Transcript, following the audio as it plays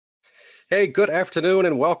Hey, good afternoon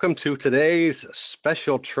and welcome to today's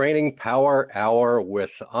special training power hour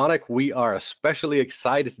with Anik. We are especially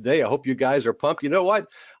excited today. I hope you guys are pumped. You know what?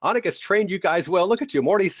 Anik has trained you guys well. Look at you. I'm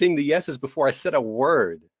already seeing the yeses before I said a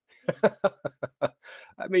word.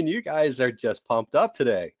 I mean, you guys are just pumped up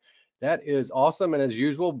today. That is awesome. And as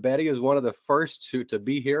usual, Betty is one of the first to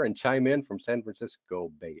be here and chime in from San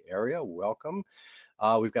Francisco Bay Area. Welcome.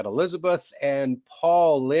 We've got Elizabeth and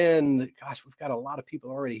Paul Lynn. Gosh, we've got a lot of people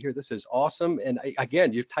already here. This is awesome. And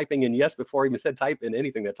again, you're typing in yes before I even said type in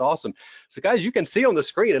anything. That's awesome. So guys, you can see on the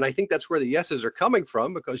screen, and I think that's where the yeses are coming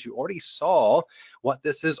from because you already saw what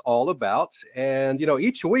this is all about. And, you know,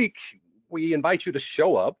 each week we invite you to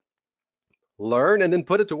show up, learn, and then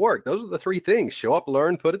put it to work. Those are the three things: show up,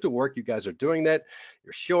 learn, put it to work. You guys are doing that.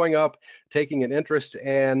 You're showing up, taking an interest.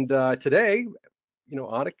 And today,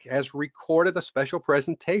 Anik has recorded a special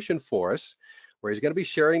presentation for us where he's going to be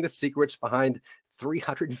sharing the secrets behind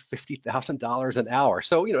 $350,000 an hour.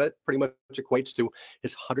 So, that pretty much equates to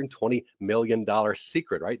his $120 million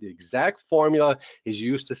secret, right? The exact formula is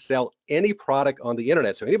used to sell any product on the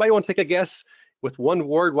internet. So anybody want to take a guess with one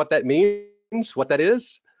word what that means, what that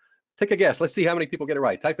is? Take a guess. Let's see how many people get it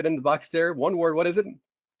right. Type it in the box there. One word, what is it?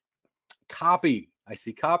 Copy. I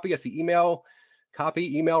see copy. I see email.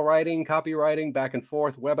 Copy, email writing, copywriting, back and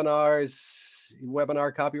forth, webinars,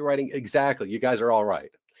 webinar copywriting. Exactly. You guys are all right.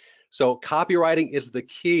 So copywriting is the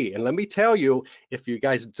key. And let me tell you, if you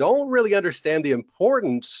guys don't really understand the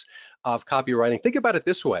importance of copywriting, think about it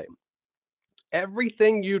this way.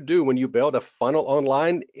 Everything you do when you build a funnel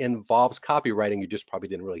online involves copywriting. You just probably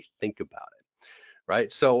didn't really think about it.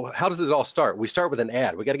 Right? So how does this all start? We start with an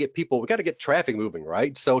ad. We got to get people, we got to get traffic moving,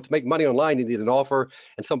 right? So to make money online, you need an offer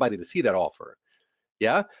and somebody to see that offer.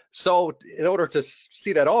 Yeah. So in order to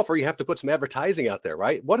see that offer, you have to put some advertising out there,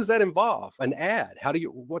 right? What does that involve? An ad. How do you,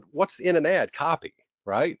 what's in an ad? Copy,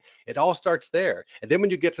 right? It all starts there. And then when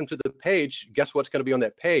you get them to the page, guess what's going to be on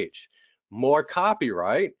that page? More copy,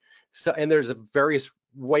 right? So, and there's a various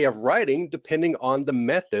way of writing depending on the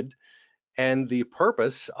method and the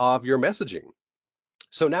purpose of your messaging.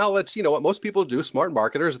 So now let's, what most people do, smart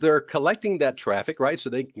marketers, they're collecting that traffic, right? So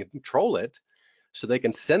they can control it. So they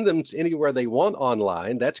can send them to anywhere they want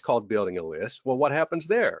online. That's called building a list. Well, what happens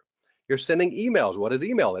there? You're sending emails. What is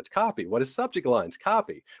email? It's copy. What is subject lines?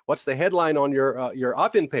 Copy. What's the headline on your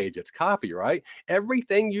opt-in page? It's copy, right?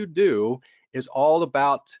 Everything you do is all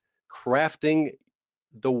about crafting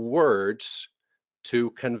the words to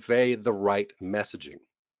convey the right messaging.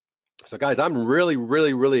 So guys, I'm really,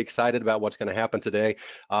 really, really excited about what's going to happen today.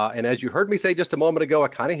 And as you heard me say just a moment ago, I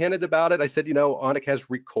kind of hinted about it. I said, Anik has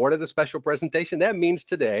recorded a special presentation. That means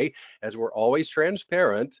today, as we're always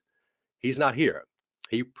transparent, he's not here.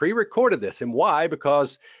 He pre-recorded this. And why?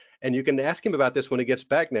 Because, and you can ask him about this when he gets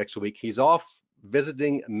back next week, he's off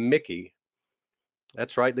visiting Mickey.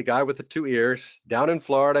 That's right, the guy with the two ears down in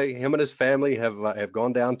Florida. Him and his family have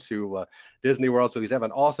gone down to Disney World, so he's having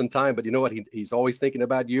an awesome time. But you know what? He's always thinking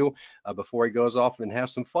about you before he goes off and have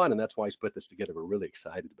some fun, and that's why he's put this together. We're really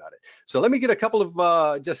excited about it. So let me get a couple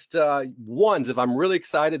of just ones if I'm really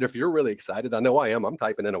excited. If you're really excited, I know I am. I'm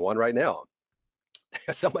typing in a one right now.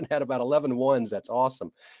 Someone had about 11 ones. That's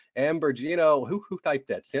awesome. Amber, Gino, who typed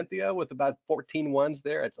that? Cynthia with about 14 ones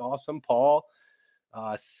there. It's awesome. Paul.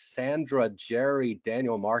 Sandra, Jerry,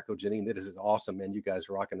 Daniel, Marco, Janine, this is awesome, man. You guys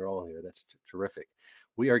rock and roll here. That's terrific.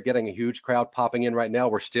 We are getting a huge crowd popping in right now.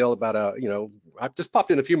 We're still about I've just popped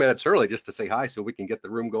in a few minutes early just to say hi so we can get the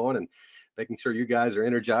room going and making sure you guys are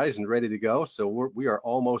energized and ready to go. So we are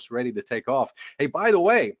almost ready to take off. Hey, by the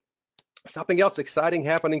way, something else exciting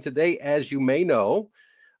happening today, as you may know,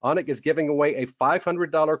 Anik is giving away a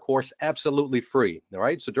 $500 course absolutely free. All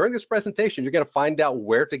right. So during this presentation, you're going to find out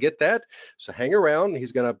where to get that. So hang around.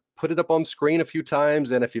 He's going to put it up on screen a few times.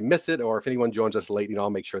 And if you miss it, or if anyone joins us late, I'll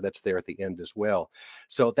make sure that's there at the end as well.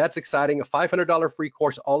 So that's exciting. A $500 free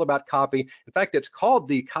course all about copy. In fact, it's called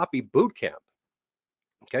the Copy Bootcamp.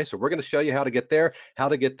 Okay, so we're going to show you how to get there, how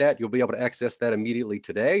to get that. You'll be able to access that immediately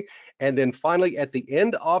today. And then finally, at the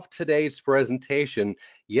end of today's presentation,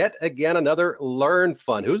 yet again, another Learn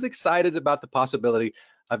Fund. Who's excited about the possibility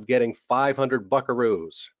of getting 500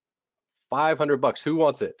 buckaroos? 500 bucks. Who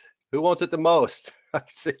wants it? Who wants it the most?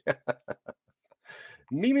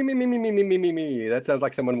 Me. That sounds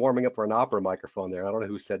like someone warming up for an opera microphone there. I don't know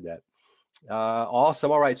who said that. Awesome.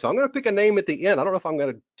 All right. So I'm going to pick a name at the end. I don't know if I'm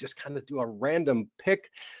going to just kind of do a random pick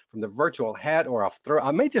from the virtual hat, or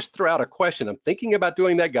I may just throw out a question. I'm thinking about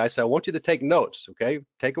doing that, guys. So I want you to take notes. Okay.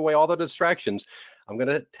 Take away all the distractions. I'm going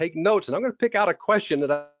to take notes, and I'm going to pick out a question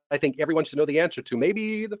that I think everyone should know the answer to.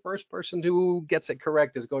 Maybe the first person who gets it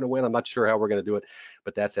correct is going to win. I'm not sure how we're going to do it,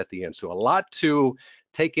 but that's at the end. So a lot to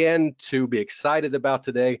take in, to be excited about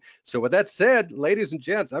today. So with that said, ladies and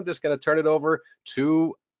gents, I'm just going to turn it over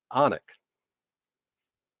to Anik.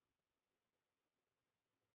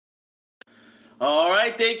 All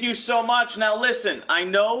right, thank you so much. Now listen, I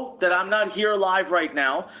know that I'm not here live right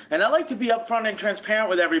now, and I like to be upfront and transparent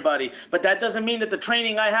with everybody, but that doesn't mean that the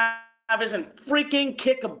training I have isn't freaking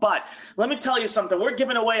kick a butt. Let me tell you something. We're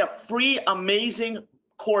giving away a free, amazing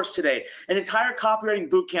course today, an entire copywriting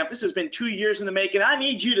bootcamp. This has been 2 years in the making. I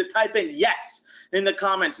need you to type in yes in the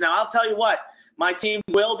comments. Now, I'll tell you what, my team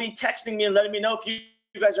will be texting me and letting me know if you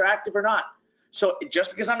guys are active or not. So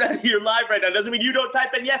just because I'm not here live right now doesn't mean you don't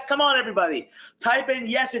type in yes. Come on, everybody. Type in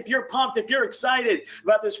yes if you're pumped, if you're excited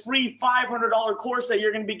about this free $500 course that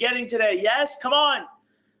you're going to be getting today. Yes, come on.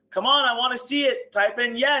 Come on, I want to see it. Type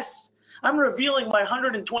in yes. I'm revealing my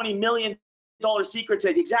 $120 million secret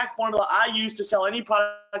today, the exact formula I use to sell any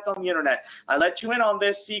product on the internet. I let you in on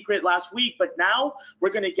this secret last week, but now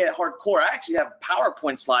we're going to get hardcore. I actually have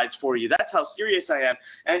PowerPoint slides for you. That's how serious I am.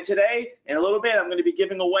 And today, in a little bit, I'm going to be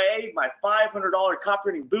giving away my $500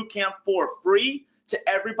 copywriting bootcamp for free to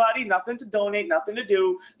everybody. Nothing to donate, nothing to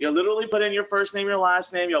do. You'll literally put in your first name, your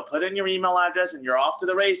last name, you'll put in your email address, and you're off to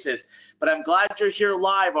the races. But I'm glad you're here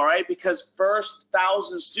live, all right? Because first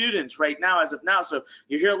 1,000 students right now, as of now. So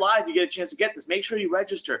you're here live, you get a chance to get this. Make sure you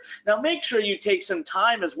register. Now make sure you take some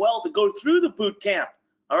time as well to go through the boot camp,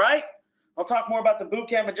 all right? I'll talk more about the boot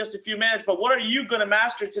camp in just a few minutes, but what are you going to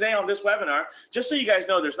master today on this webinar? Just so you guys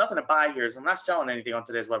know, there's nothing to buy here. So I'm not selling anything on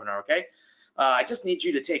today's webinar, okay? I just need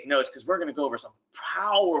you to take notes because we're going to go over some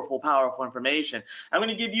powerful, powerful information. I'm going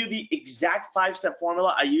to give you the exact 5-step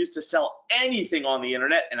formula I use to sell anything on the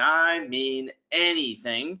internet, and I mean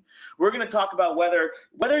anything. We're going to talk about whether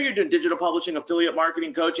you're doing digital publishing, affiliate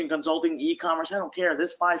marketing, coaching, consulting, e-commerce, I don't care.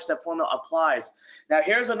 This 5-step formula applies. Now,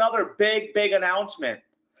 here's another big, big announcement.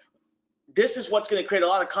 This is what's going to create a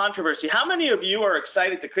lot of controversy. How many of you are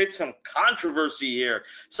excited to create some controversy here?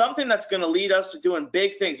 Something that's going to lead us to doing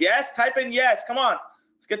big things. Yes, type in yes. Come on.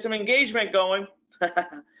 Let's get some engagement going.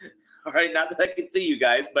 All right, not that I can see you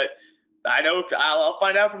guys, but I know I'll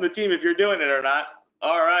find out from the team if you're doing it or not.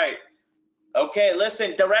 All right. Okay,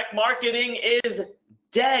 listen, direct marketing is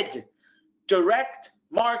dead. Direct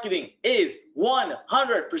marketing is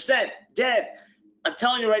 100% dead. I'm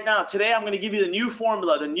telling you right now, today I'm going to give you the new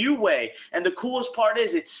formula, the new way. And the coolest part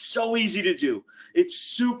is it's so easy to do. It's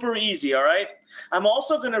super easy, all right? I'm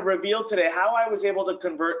also going to reveal today how I was able to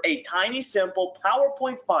convert a tiny, simple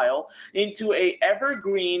PowerPoint file into a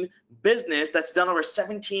evergreen business that's done over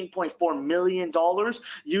 $17.4 million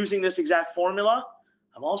using this exact formula.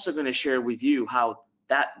 I'm also going to share with you how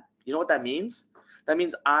that, you know what that means? That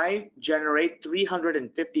means I generate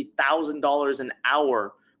 $350,000 an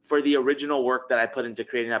hour for the original work that I put into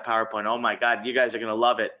creating that PowerPoint. Oh my God, you guys are gonna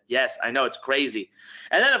love it. Yes, I know, it's crazy.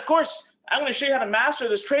 And then of course, I'm gonna show you how to master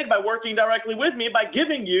this trade by working directly with me by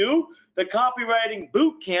giving you the copywriting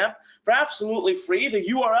bootcamp for absolutely free. The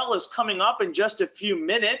URL is coming up in just a few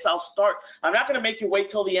minutes. I'm not gonna make you wait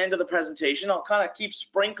till the end of the presentation. I'll kind of keep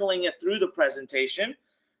sprinkling it through the presentation.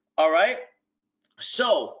 All right,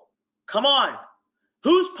 so come on.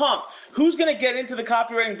 Who's pumped? Who's going to get into the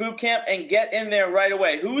copywriting bootcamp and get in there right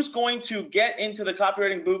away? Who's going to get into the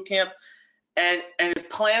copywriting bootcamp and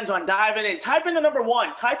plans on diving in? Type in the number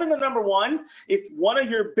one. Type in the number one if one of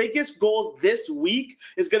your biggest goals this week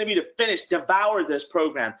is going to be to devour this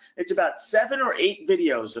program. It's about 7 or 8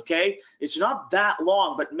 videos, okay? It's not that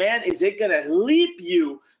long, but man, is it going to leap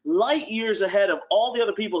you light years ahead of all the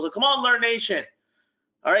other people. So come on, Learn Nation.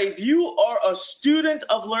 All right, if you are a student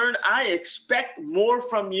of Learn, I expect more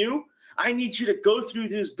from you. I need you to go through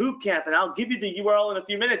this boot camp, and I'll give you the URL in a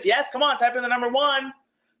few minutes. Yes, come on, type in the number one.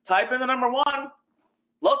 Type in the number one.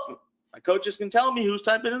 Look, my coaches can tell me who's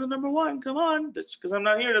typing in the number one. Come on, just because I'm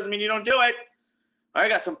not here doesn't mean you don't do it. All right,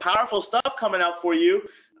 got some powerful stuff coming out for you.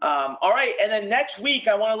 All right, and then next week,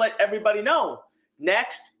 I want to let everybody know.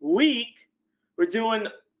 Next week, we're doing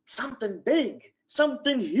something big.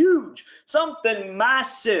 Something huge, something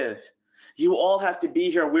massive. You all have to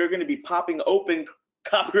be here. We're going to be popping open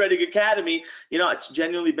Copywriting Academy. You know, it's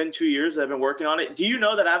genuinely been 2 years I've been working on it. Do you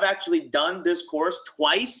know that I've actually done this course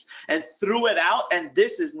twice and threw it out, and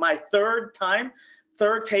this is my third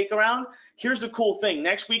take around? Here's the cool thing.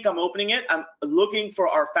 Next week, I'm opening it. I'm looking for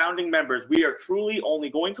our founding members. We are truly only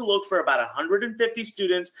going to look for about 150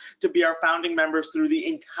 students to be our founding members through the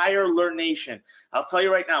entire Learn Nation. I'll tell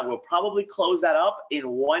you right now, we'll probably close that up in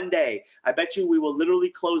 1 day. I bet you we will literally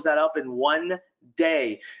close that up in 1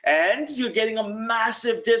 day. And you're getting a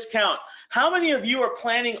massive discount. How many of you are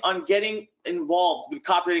planning on getting involved with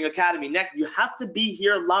Copywriting Academy? Next, you have to be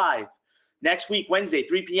here live. next week, Wednesday,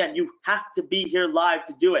 3 p.m. You have to be here live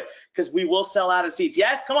to do it because we will sell out of seats.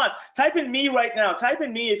 Yes, come on. Type in me right now. Type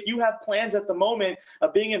in me if you have plans at the moment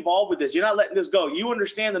of being involved with this. You're not letting this go. You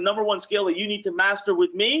understand the #1 skill that you need to master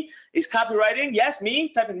with me is copywriting. Yes, me.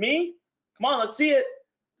 Type in me. Come on, let's see it.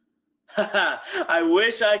 I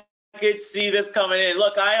wish I could see this coming in.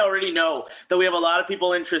 Look, I already know that we have a lot of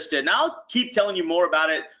people interested. And I'll keep telling you more about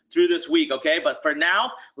it through this week, okay? But for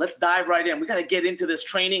now, let's dive right in. We got to get into this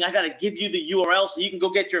training. I got to give you the URL so you can go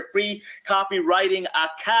get your free copywriting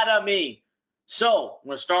academy. So I'm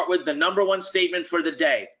going to start with the #1 statement for the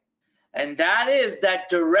day. And that is that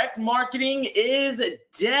direct marketing is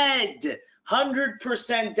dead.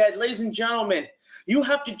 100% dead. Ladies and gentlemen, you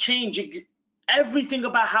have to change everything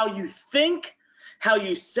about how you think, how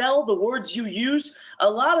you sell, the words you use. A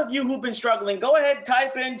lot of you who've been struggling, go ahead,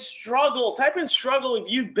 type in struggle. Type in struggle if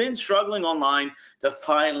you've been struggling online to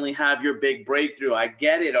finally have your big breakthrough. I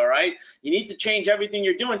get it, all right? You need to change everything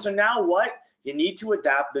you're doing. So now what? You need to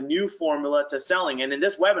adapt the new formula to selling. And in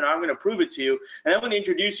this webinar, I'm going to prove it to you. And I'm going to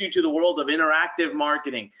introduce you to the world of interactive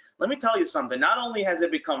marketing. Let me tell you something. Not only has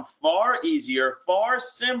it become far easier, far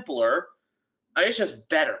simpler, it's just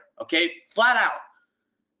better, okay? Flat out.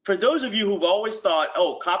 For those of you who've always thought,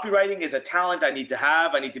 oh, copywriting is a talent I need to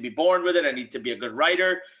have, I need to be born with it, I need to be a good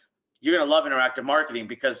writer, you're going to love interactive marketing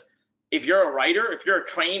because if you're a writer, if you're a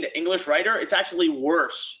trained English writer, it's actually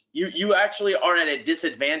worse. You actually are at a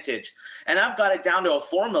disadvantage. And I've got it down to a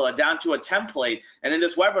formula, down to a template. And in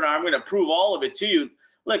this webinar, I'm going to prove all of it to you.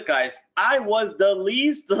 Look, guys, I was the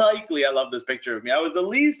least likely, I love this picture of me, I was the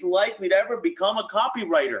least likely to ever become a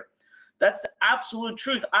copywriter. That's the absolute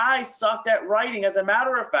truth. I sucked at writing. As a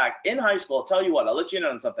matter of fact, in high school, I'll tell you what, I'll let you in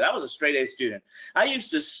on something. I was a straight A student. I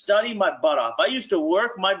used to study my butt off. I used to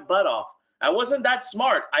work my butt off. I wasn't that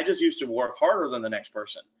smart. I just used to work harder than the next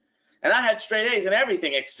person. And I had straight A's in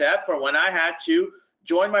everything except for when I had to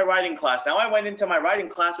join my writing class. Now, I went into my writing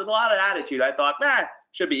class with a lot of attitude. I thought,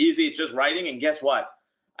 should be easy. It's just writing. And guess what?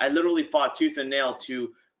 I literally fought tooth and nail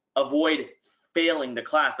to avoid failing the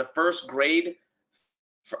class. The first grade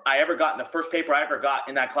I ever got, in the first paper I ever got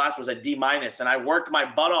in that class was a D-. And I worked my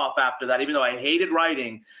butt off after that. Even though I hated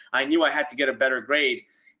writing, I knew I had to get a better grade.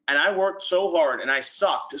 And I worked so hard and I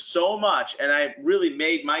sucked so much. And I really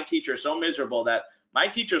made my teacher so miserable that my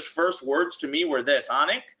teacher's first words to me were this: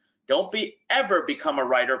 Anik, don't ever become a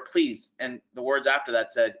writer, please. And the words after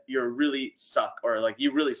that said, you're really suck, or like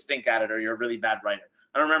you really stink at it, or you're a really bad writer.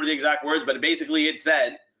 I don't remember the exact words, but basically it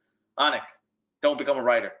said, Anik, don't become a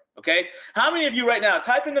writer. Okay? How many of you right now,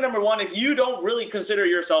 type in the #1 if you don't really consider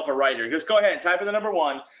yourself a writer. Just go ahead and type in the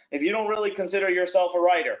 #1 if you don't really consider yourself a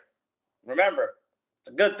writer. Remember, it's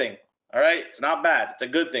a good thing. All right? It's not bad. It's a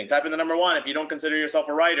good thing. Type in the #1 if you don't consider yourself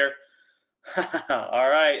a writer. All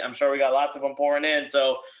right. I'm sure we got lots of them pouring in.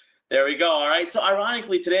 So there we go. All right. So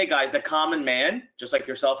ironically today, guys, the common man, just like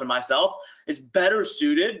yourself and myself, is better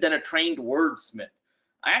suited than a trained wordsmith.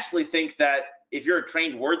 I actually think that if you're a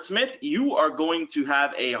trained wordsmith, you are going to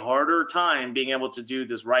have a harder time being able to do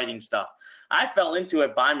this writing stuff. I fell into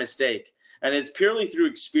it by mistake. And it's purely through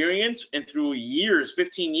experience and through years,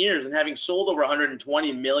 15 years, and having sold over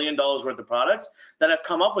 $120 million worth of products that I've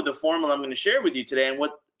come up with the formula I'm going to share with you today. And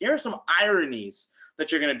here are some ironies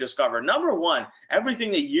that you're going to discover. #1,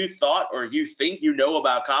 everything that you thought or you think you know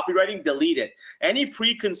about copywriting, delete it. Any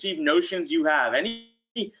preconceived notions you have, any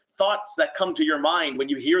thoughts that come to your mind when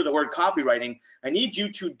you hear the word copywriting, I need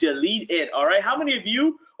you to delete it, all right? How many of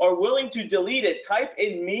you are willing to delete it? Type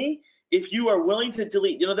in me if you are willing to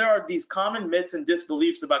delete. You know, there are these common myths and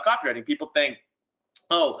disbeliefs about copywriting. People think,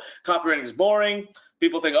 oh, copywriting is boring.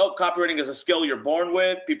 People think, oh, copywriting is a skill you're born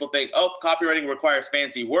with. People think, oh, copywriting requires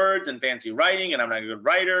fancy words and fancy writing, and I'm not a good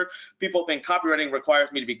writer. People think copywriting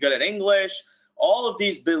requires me to be good at English. All of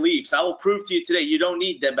these beliefs, I will prove to you today, you don't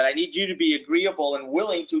need them, but I need you to be agreeable and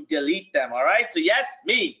willing to delete them, all right? So yes,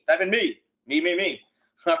 me, type in me, me.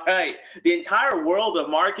 All right, the entire world of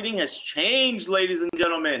marketing has changed, ladies and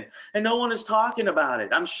gentlemen, and no one is talking about it.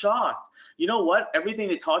 I'm shocked. You know what? Everything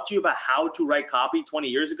they taught you about how to write copy 20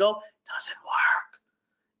 years ago doesn't work.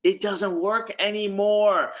 It doesn't work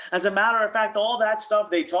anymore. As a matter of fact, all that stuff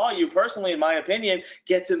they taught you, personally, in my opinion,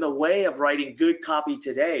 gets in the way of writing good copy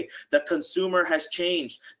today. The consumer has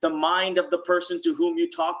changed. The mind of the person to whom you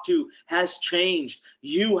talk to has changed.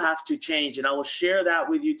 You have to change, and I will share that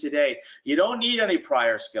with you today. You don't need any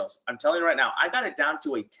prior skills. I'm telling you right now, I got it down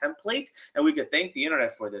to a template, and we could thank the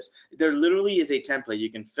internet for this. There literally is a template. You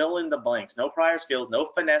can fill in the blanks. No prior skills, no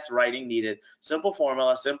finesse writing needed. Simple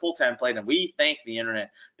formula, simple template, and we thank the internet,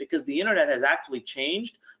 because the internet has actually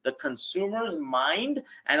changed the consumer's mind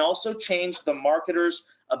and also changed the marketer's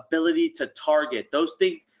ability to target. Those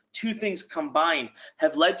things, two things combined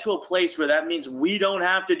have led to a place where that means we don't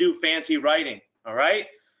have to do fancy writing. All right.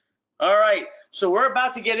 All right. So we're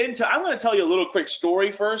about to get into, I'm going to tell you a little quick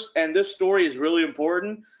story first. And this story is really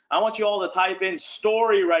important. I want you all to type in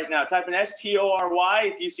story right now. Type in STORY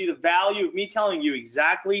if you see the value of me telling you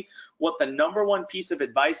exactly what the #1 piece of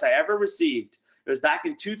advice I ever received. It was back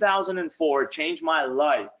in 2004. It changed my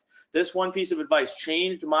life. This one piece of advice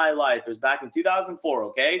changed my life. It was back in 2004,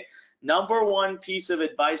 okay? #1 piece of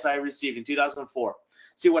advice I received in 2004.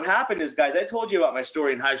 See, what happened is, guys, I told you about my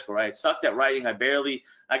story in high school, right? I sucked at writing. I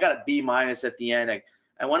got a B- at the end.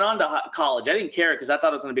 I went on to college. I didn't care because I thought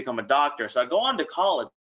I was going to become a doctor. So I go on to college,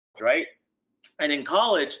 right? And in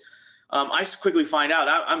college, I quickly find out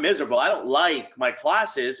I'm miserable. I don't like my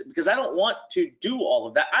classes because I don't want to do all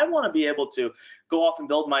of that. I want to be able to go off and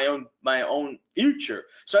build my own future.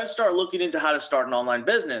 So I start looking into how to start an online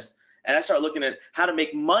business. And I start looking at how to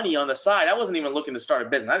make money on the side. I wasn't even looking to start a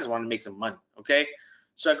business. I just wanted to make some money, okay?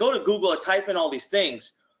 So I go to Google, I type in all these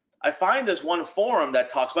things. I find this one forum that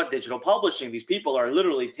talks about digital publishing. These people are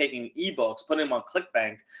literally taking ebooks, putting them on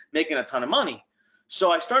ClickBank, making a ton of money.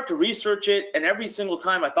 So I start to research it, and every single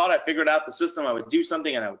time I thought I figured out the system, I would do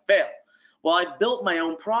something and I would fail. Well, I built my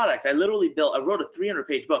own product. I wrote a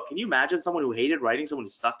 300-page book. Can you imagine someone who hated writing, someone who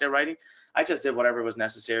sucked at writing? I just did whatever was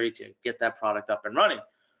necessary to get that product up and running.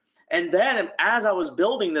 And then as I was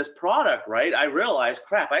building this product, right, I realized,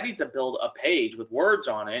 crap, I need to build a page with words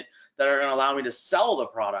on it that are going to allow me to sell the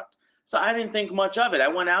product. So I didn't think much of it. I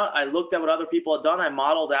went out, I looked at what other people had done, I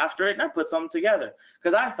modeled after it, and I put something together.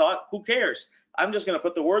 Because I thought, who cares? I'm just going to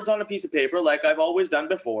put the words on a piece of paper like I've always done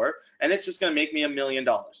before, and it's just going to make me $1 million.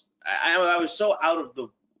 I was so out of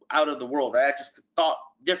the world, right? I just thought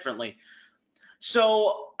differently.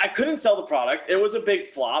 So I couldn't sell the product. It was a big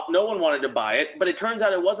flop. No one wanted to buy it, but it turns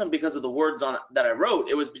out it wasn't because of the words on it that I wrote.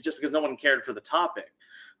 It was just because no one cared for the topic.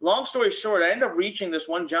 Long story short, I ended up reaching this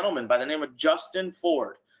one gentleman by the name of Justin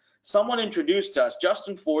Ford. Someone introduced us.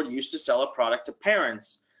 Justin Ford used to sell a product to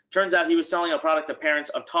parents. Turns out he was selling a product to parents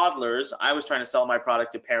of toddlers. I was trying to sell my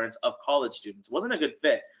product to parents of college students. It wasn't a good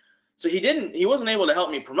fit. So he wasn't able to help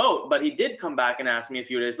me promote, but he did come back and ask me a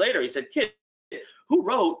few days later. He said, "Kid, who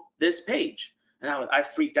wrote this page?" And I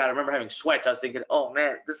freaked out. I remember having sweats. I was thinking, oh,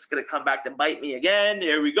 man, this is going to come back to bite me again.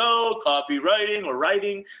 Here we go, copywriting or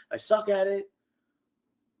writing. I suck at it.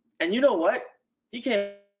 And you know what? He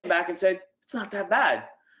came back and said, it's not that bad.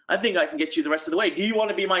 I think I can get you the rest of the way. Do you want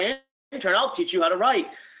to be my intern? I'll teach you how to write.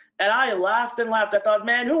 And I laughed and laughed. I thought,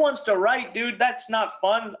 man, who wants to write, dude? That's not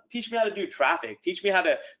fun. Teach me how to do traffic. Teach me how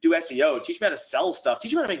to do SEO. Teach me how to sell stuff.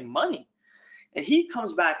 Teach me how to make money. And he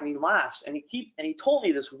comes back and he laughs and he told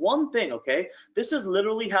me this one thing, okay? This is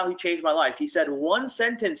literally how he changed my life. He said one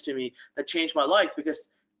sentence to me that changed my life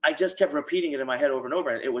because I just kept repeating it in my head over and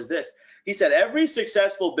over. And it was this. He said, every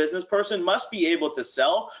successful business person must be able to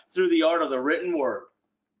sell through the art of the written word.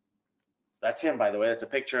 That's him, by the way. That's a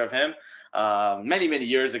picture of him many, many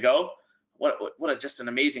years ago. Just an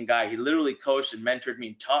amazing guy. He literally coached and mentored me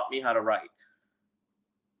and taught me how to write.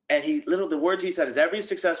 And the words he said is every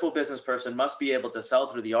successful business person must be able to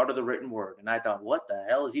sell through the art of the written word. And I thought, what the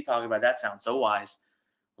hell is he talking about? That sounds so wise.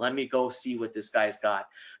 Let me go see what this guy's got.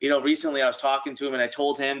 You know, recently I was talking to him and I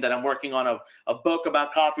told him that I'm working on a book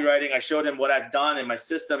about copywriting. I showed him what I've done in my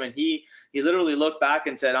system. And he literally looked back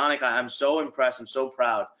and said, Anik, I'm so impressed. I'm so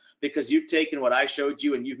proud because you've taken what I showed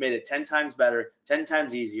you and you've made it 10 times better, 10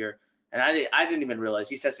 times easier. And I didn't even realize,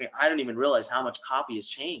 he says to me, I didn't even realize how much copy has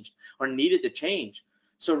changed or needed to change.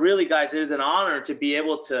 So really, guys, it is an honor to be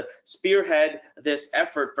able to spearhead this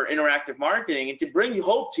effort for interactive marketing and to bring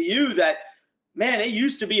hope to you that, man, it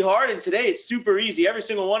used to be hard and today it's super easy. Every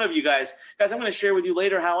single one of you guys. Guys, I'm going to share with you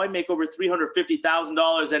later how I make over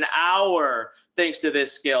 $350,000 an hour thanks to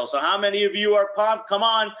this skill. So how many of you are pumped? Come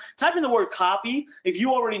on, type in the word copy. If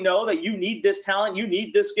you already know that you need this talent, you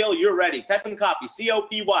need this skill, you're ready. Type in copy,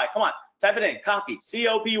 C-O-P-Y. Come on, type it in, copy,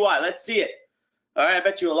 C-O-P-Y. Let's see it. All right, I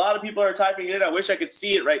bet you a lot of people are typing it in. I wish I could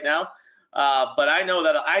see it right now, but I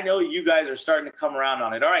know you guys are starting to come around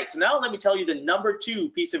on it. All right, so now let me tell you the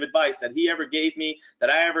 #2 piece of advice that he ever gave me, that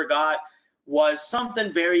I ever got, was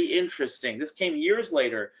something very interesting. This came years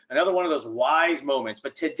later, another one of those wise moments.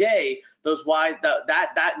 But today,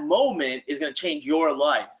 that moment is going to change your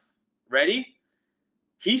life. Ready?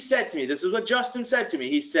 He said to me, this is what Justin said to me.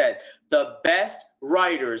 He said, the best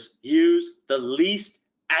writers use the least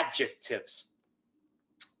adjectives.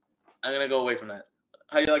 I'm going to go away from that.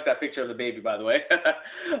 How do you like that picture of the baby, by the way?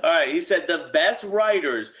 All right. He said the best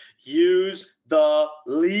writers use the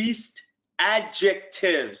least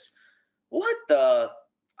adjectives. What the?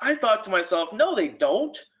 I thought to myself, no, they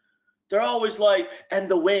don't. They're always like,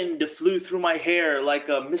 and the wind flew through my hair like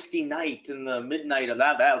a misty night in the midnight of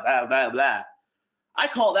blah, blah, blah, blah, blah. I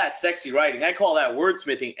call that sexy writing. I call that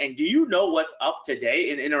wordsmithing. And do you know what's up today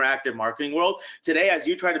in interactive marketing world? Today, as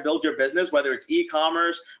you try to build your business, whether it's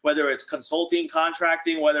e-commerce, whether it's consulting,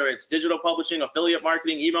 contracting, whether it's digital publishing, affiliate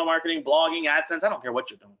marketing, email marketing, blogging, AdSense, I don't care what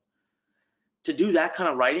you're doing. To do that kind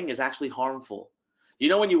of writing is actually harmful. You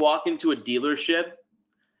know, when you walk into a dealership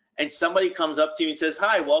and somebody comes up to you and says,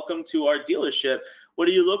 hi, welcome to our dealership. What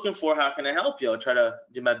are you looking for? How can I help you? I'll try to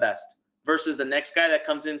do my best. Versus the next guy that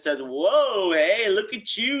comes in and says, whoa, hey, look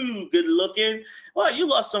at you, good looking. Well, you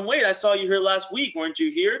lost some weight. I saw you here last week. Weren't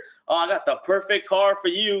you here? Oh, I got the perfect car for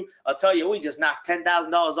you. I'll tell you, we just knocked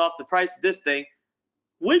 $10,000 off the price of this thing.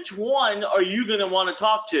 Which one are you going to want to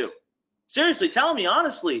talk to? Seriously, tell me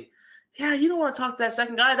honestly. Yeah, you don't want to talk to that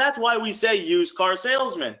second guy. That's why we say used car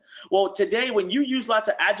salesman. Well, today, when you use lots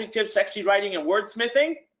of adjectives, sexy writing, and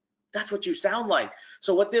wordsmithing, that's what you sound like.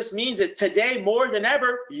 So what this means is today, more than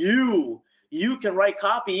ever, you can write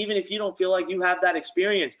copy even if you don't feel like you have that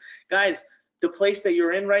experience. Guys, the place that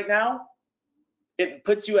you're in right now, it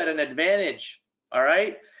puts you at an advantage, all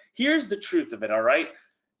right? Here's the truth of it, all right?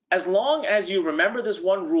 As long as you remember this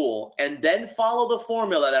one rule and then follow the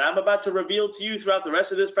formula that I'm about to reveal to you throughout the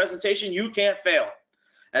rest of this presentation, you can't fail.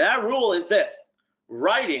 And that rule is this: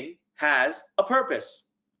 writing has a purpose.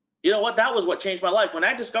 You know what? That was what changed my life. When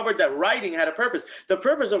I discovered that writing had a purpose. The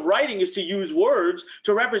purpose of writing is to use words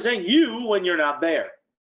to represent you when you're not there.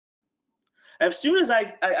 As soon as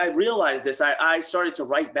I realized this, I started to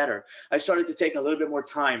write better. I started to take a little bit more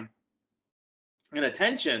time and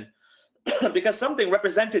attention because something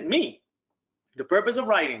represented me. The purpose of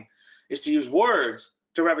writing is to use words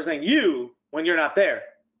to represent you when you're not there.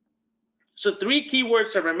 So 3 key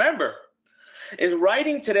words to remember is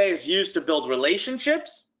writing today is used to build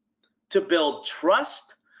relationships, to build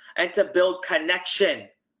trust, and to build connection.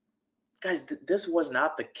 Guys, this was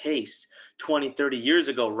not the case 20, 30 years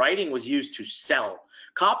ago. Writing was used to sell.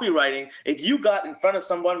 Copywriting, if you got in front of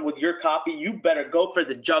someone with your copy, you better go for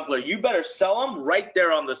the juggler. You better sell them right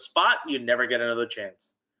there on the spot. You never get another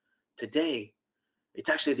chance. Today, it's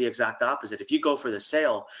actually the exact opposite. If you go for the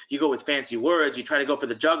sale, you go with fancy words, you try to go for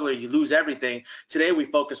the juggler, you lose everything. Today, we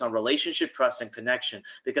focus on relationship, trust, and connection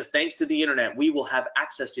because thanks to the internet, we will have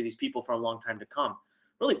access to these people for a long time to come.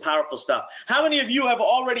 Really powerful stuff. How many of you have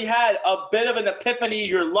already had a bit of an epiphany?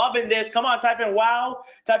 You're loving this. Come on, type in wow.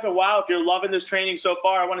 Type in wow if you're loving this training so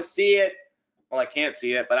far. I want to see it. Well, I can't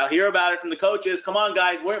see it, but I'll hear about it from the coaches. Come on,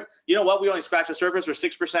 guys. You know what? We only scratched the surface. We're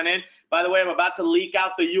 6% in. By the way, I'm about to leak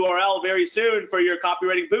out the URL very soon for your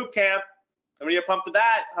copywriting bootcamp. How many are pumped for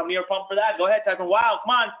that? How many are pumped for that? Go ahead, type in wow.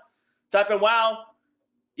 Come on. Type in wow.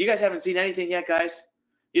 You guys haven't seen anything yet, guys.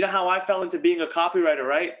 You know how I fell into being a copywriter,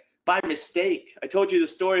 right? By mistake. I told you the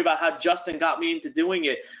story about how Justin got me into doing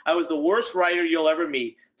it. I was the worst writer you'll ever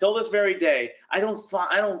meet. Till this very day, I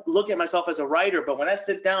don't look at myself as a writer, but when I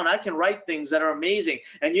sit down, I can write things that are amazing.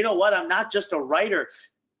 And you know what? I'm not just a writer.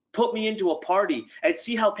 Put me into a party and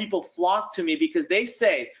see how people flock to me because they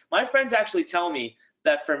say, my friends actually tell me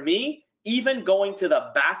that for me, even going to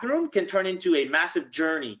the bathroom can turn into a massive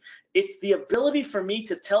journey. It's the ability for me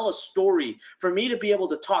to tell a story, for me to be able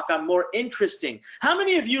to talk. I'm more interesting. How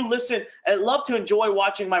many of you listen and love to enjoy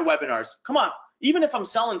watching my webinars? Come on. Even if I'm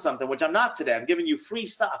selling something, which I'm not today, I'm giving you free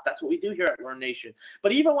stuff. That's what we do here at Learn Nation.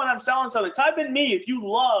 But even when I'm selling something, type in me if you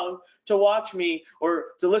love to watch me or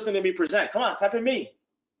to listen to me present. Come on, type in me.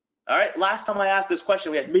 All right. Last time I asked this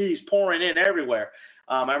question, we had me's pouring in everywhere.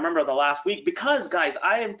 I remember the last week because, guys,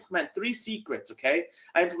 I implement 3 secrets, okay?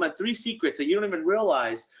 I implement 3 secrets that you don't even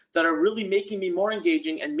realize that are really making me more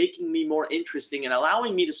engaging and making me more interesting and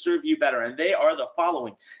allowing me to serve you better. And they are the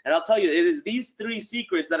following. And I'll tell you, it is these 3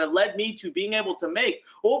 secrets that have led me to being able to make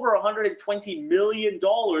over $120 million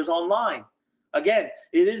online. Again,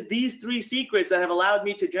 it is these 3 secrets that have allowed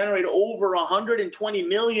me to generate over $120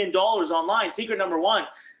 million online. Secret number 1.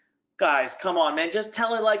 Guys, come on, man. Just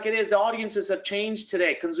tell it like it is. The audiences have changed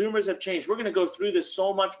today. Consumers have changed. We're going to go through this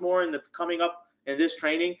so much more in the coming up in this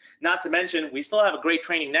training. Not to mention, we still have a great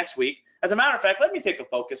training next week. As a matter of fact, let me take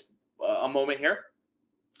a moment here.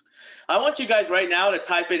 I want you guys right now to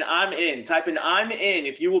type in I'm in. Type in I'm in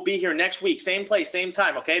if you will be here next week. Same place, same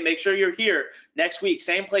time, okay? Make sure you're here next week.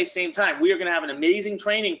 Same place, same time. We are going to have an amazing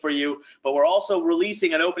training for you, but we're also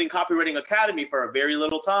releasing an opening copywriting academy for a very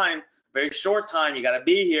little time, very short time. You got to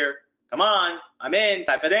be here. Come on, I'm in,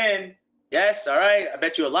 type it in. Yes, all right. I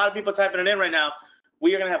bet you a lot of people typing it in right now.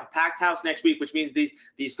 We are going to have a packed house next week, which means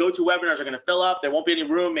these go-to webinars are going to fill up. There won't be any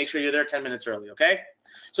room. Make sure you're there 10 minutes early, okay?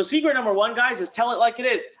 So secret number 1, guys, is tell it like it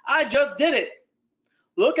is. I just did it.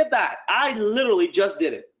 Look at that. I literally just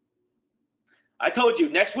did it. I told you,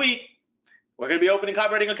 next week, we're going to be opening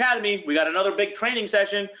Copywriting Academy. We got another big training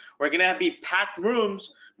session. We're going to be packed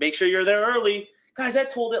rooms. Make sure you're there early. Guys, I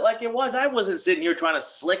told it like it was. I wasn't sitting here trying to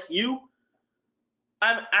slick you.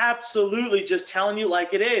 I'm absolutely just telling you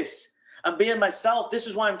like it is. I'm being myself. This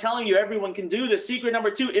is why I'm telling you everyone can do this. Secret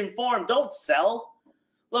number 2, inform. Don't sell.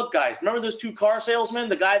 Look, guys, remember those 2 car salesmen?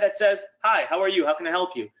 The guy that says, hi, how are you? How can I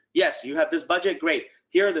help you? Yes, you have this budget? Great.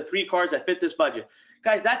 Here are the 3 cars that fit this budget.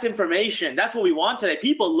 Guys, that's information. That's what we want today.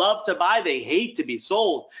 People love to buy. They hate to be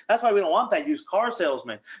sold. That's why we don't want that used car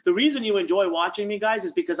salesman. The reason you enjoy watching me, guys,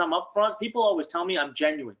 is because I'm upfront. People always tell me I'm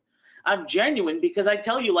genuine. I'm genuine because I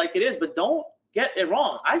tell you like it is, but don't get it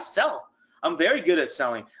wrong. I sell. I'm very good at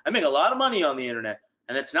selling. I make a lot of money on the internet,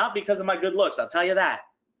 and it's not because of my good looks. I'll tell you that.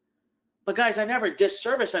 But guys, I never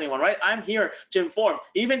disservice anyone, right? I'm here to inform.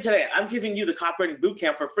 Even today, I'm giving you the Copywriting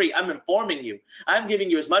Bootcamp for free. I'm informing you. I'm giving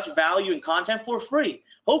you as much value and content for free.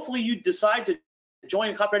 Hopefully you decide to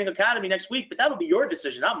join Copywriting Academy next week, but that'll be your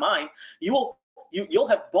decision, not mine. You'll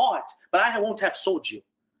have bought, but I won't have sold you,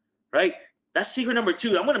 right? That's secret number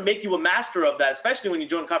 2. I'm going to make you a master of that, especially when you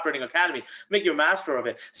join Copywriting Academy. Make you a master of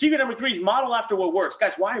it. Secret number 3 is model after what works.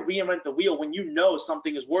 Guys, why reinvent the wheel when you know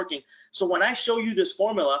something is working? So when I show you this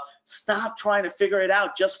formula, stop trying to figure it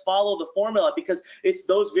out. Just follow the formula, because it's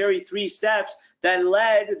those very 3 steps that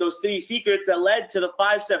led, those 3 secrets that led to the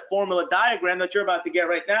 5-step formula diagram that you're about to get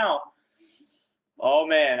right now. Oh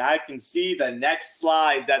man, I can see the next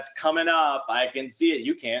slide that's coming up. I can see it.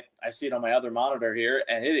 You can't. I see it on my other monitor here,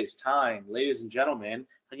 and it is time, ladies and gentlemen.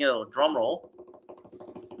 I get a little drum roll.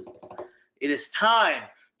 It is time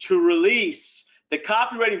to release the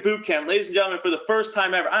Copywriting Bootcamp, ladies and gentlemen, for the first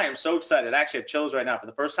time ever. I am so excited. I actually have chills right now for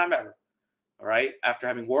the first time ever. All right. After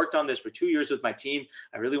having worked on this for 2 years with my team,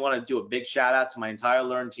 I really want to do a big shout out to my entire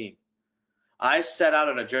Learn team. I set out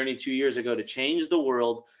on a journey 2 years ago to change the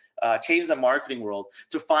world, change the marketing world,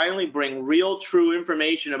 to finally bring real, true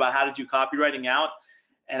information about how to do copywriting out.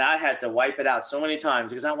 And I had to wipe it out so many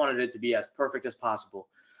times because I wanted it to be as perfect as possible.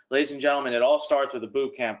 Ladies and gentlemen, it all starts with a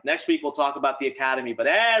boot camp. Next week, we'll talk about the academy, but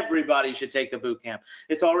everybody should take the boot camp.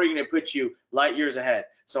 It's already going to put you light years ahead.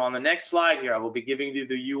 So on the next slide here, I will be giving you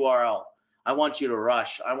the URL. I want you to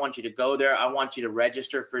rush. I want you to go there. I want you to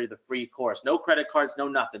register for the free course. No credit cards, no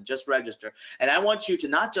nothing, just register. And I want you to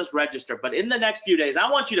not just register, but in the next few days, I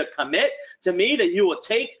want you to commit to me that you will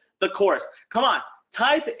take the course. Come on,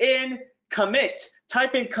 type in commit.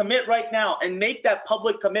 Type in commit right now and make that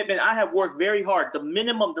public commitment. I have worked very hard. The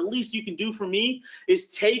minimum, the least you can do for me is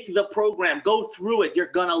take the program, go through it. You're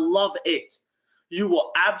gonna love it. You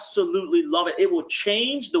will absolutely love it. It will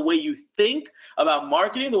change the way you think about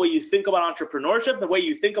marketing, the way you think about entrepreneurship, the way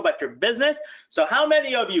you think about your business. So how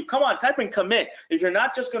many of you, come on, type in commit. If you're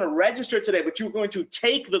not just going to register today, but you're going to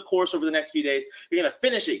take the course over the next few days, you're going to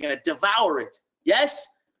finish it, you're going to devour it. Yes?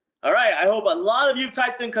 All right, I hope a lot of you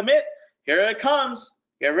typed in commit. Here it comes.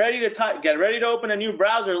 Get ready to open a new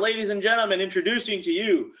browser. Ladies and gentlemen, introducing to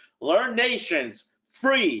you Learn Nation's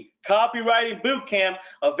free copywriting bootcamp,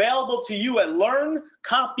 available to you at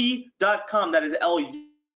learncopy.com. That is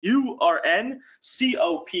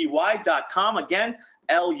LURNCOPY.com. Again,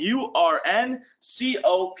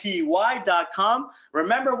 LURNCOPY.com.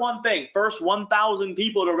 Remember one thing, first 1,000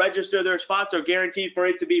 people to register their spots are guaranteed for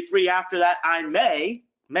it to be free. After that, I may,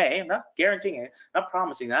 I'm not guaranteeing it, not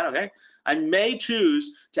promising that, okay? I may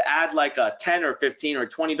choose to add like a $10 or $15 or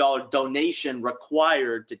 $20 donation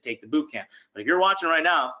required to take the bootcamp. But if you're watching right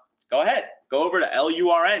now, go ahead, go over to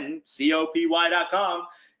LURNCOPY.com,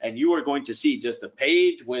 and you are going to see just a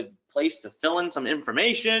page with a place to fill in some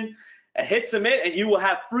information and hit submit, and you will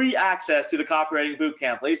have free access to the Copywriting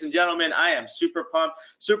Bootcamp. Ladies and gentlemen, I am super pumped,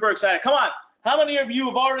 super excited. Come on, how many of you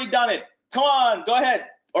have already done it? Come on, go ahead,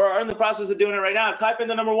 or are in the process of doing it right now. Type in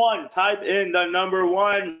the number 1. Type in the number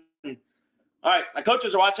 1. All right, my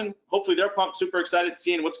coaches are watching. Hopefully they're pumped, super excited,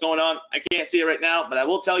 seeing what's going on. I can't see it right now, but I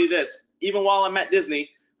will tell you this. Even while I'm at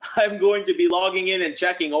Disney, I'm going to be logging in and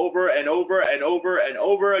checking over and over and over and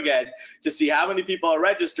over again to see how many people are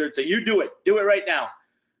registered. So you do it right now.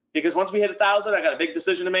 Because once we hit 1,000, I got a big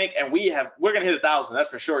decision to make, and we're going to hit 1,000.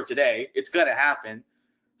 That's for sure today. It's going to happen.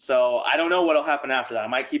 So I don't know what will happen after that. I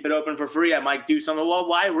might keep it open for free. I might do something. Well,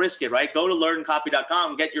 why risk it, right? Go to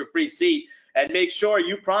learncopy.com, get your free seat, and make sure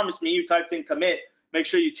you promised me, you typed in commit. Make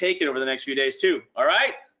sure you take it over the next few days too. All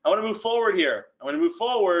right? I want to move forward here. All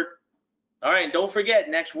right, and don't forget,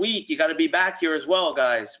 next week, you got to be back here as well,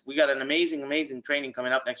 guys. We got an amazing, amazing training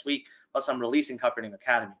coming up next week, plus I'm releasing Copywriting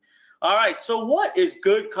Academy. All right, so what is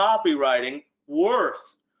good copywriting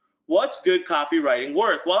worth? What's good copywriting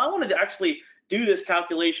worth? Well, I wanted to actually do this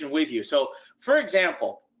calculation with you. So, for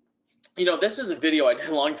example, You know, this is a video I did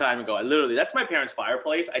a long time ago. That's my parents'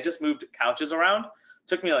 fireplace. I just moved couches around.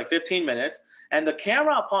 Took me like 15 minutes. And the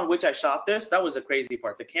camera upon which I shot this, that was the crazy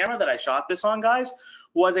part. The camera that I shot this on, guys,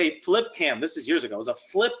 was a flip cam. This is years ago. It was a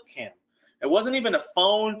flip cam. It wasn't even a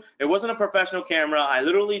phone. It wasn't a professional camera. I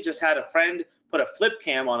literally just had a friend put a flip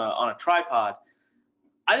cam on a tripod.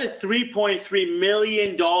 I did $3.3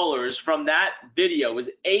 million from that video. It was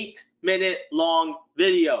 8-minute long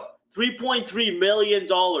video. $3.3 million.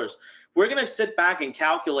 We're going to sit back and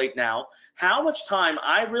calculate now how much time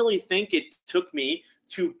I really think it took me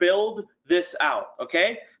to build this out,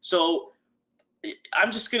 okay? So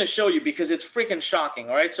I'm just going to show you because it's freaking shocking,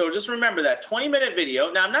 all right? So just remember that 20-minute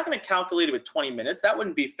video. Now, I'm not going to calculate it with 20 minutes. That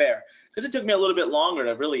wouldn't be fair because it took me a little bit longer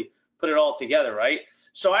to really put it all together, right?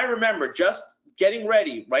 So I remember just getting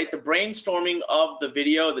ready, right? The brainstorming of the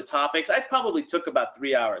video, the topics, I probably took about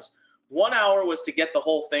 3 hours. 1 hour was to get the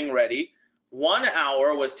whole thing ready. 1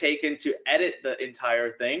 hour was taken to edit the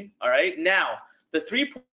entire thing, all right? Now, the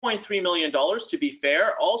 $3.3 million, to be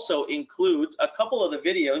fair, also includes a couple of the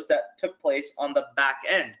videos that took place on the back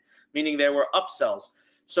end, meaning there were upsells.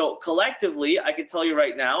 So collectively, I can tell you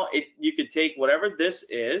right now, you could take whatever this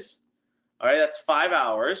is, all right, that's 5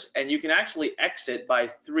 hours, and you can actually exit by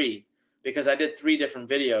 3 because I did 3 different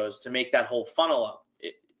videos to make that whole funnel up.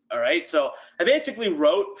 All right, so I basically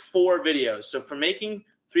wrote 4 videos. So for making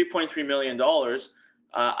 $3.3 million,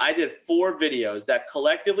 I did 4 videos that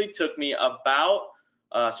collectively took me about,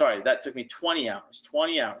 that took me 20 hours.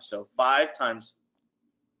 20 hours, so 5 times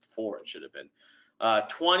 4 it should have been.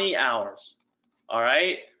 20 hours, all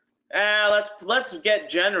right? Let's get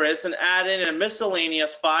generous and add in a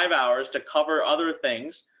miscellaneous 5 hours to cover other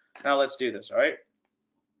things. Now let's do this, all right?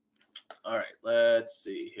 All right, let's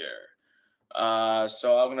see here.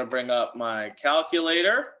 So I'm gonna bring up my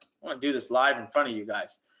calculator. I want to do this live in front of you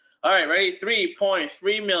guys. All right, ready?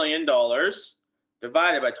 $3.3 million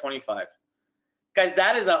divided by 25. Guys,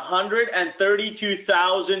 that is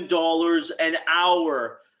 $132,000 an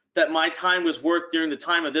hour that my time was worth during the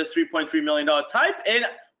time of this $3.3 million. Type in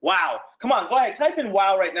wow. Come on, go ahead. Type in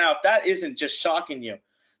wow right now if that isn't just shocking you.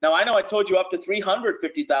 Now, I know I told you up to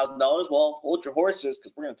 $350,000. Well, hold your horses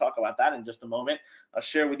because we're going to talk about that in just a moment. I'll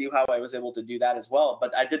share with you how I was able to do that as well.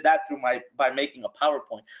 But I did that by making a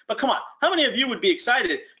PowerPoint. But come on, how many of you would be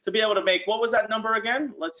excited to be able to make, what was that number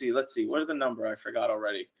again? Let's see. What is the number? I forgot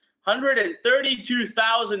already.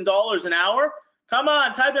 $132,000 an hour? Come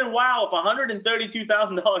on, type in wow if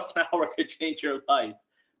 $132,000 an hour could change your life.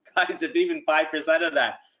 Guys, if even 5% of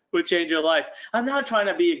that would change your life. I'm not trying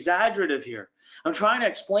to be exaggerative here. I'm trying to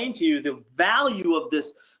explain to you the value of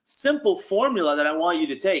this simple formula that I want you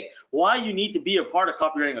to take. Why you need to be a part of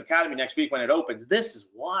Copywriting Academy next week when it opens. This is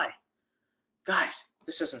why. Guys,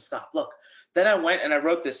 this doesn't stop. Look, then I went and I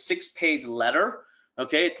wrote this 6-page letter.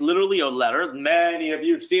 Okay, it's literally a letter. Many of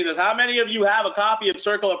you have seen this. How many of you have a copy of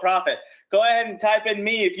Circle of Profit? Go ahead and type in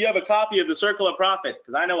me if you have a copy of the Circle of Profit,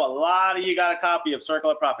 because I know a lot of you got a copy of Circle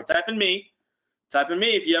of Profit. Type in me. Type in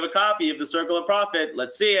me if you have a copy of the Circle of Profit.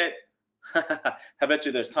 Let's see it. I bet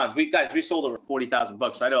you there's tons. We sold over 40,000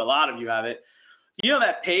 books. So I know a lot of you have it. You know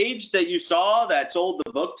that page that you saw that sold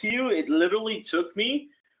the book to you? It literally took me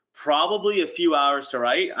probably a few hours to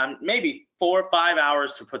write. Maybe 4 or 5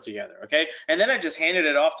 hours to put together, okay? And then I just handed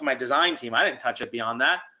it off to my design team. I didn't touch it beyond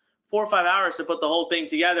that. 4 or 5 hours to put the whole thing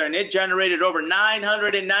together, and it generated over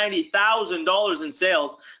 $990,000 in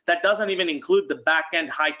sales. That doesn't even include the back-end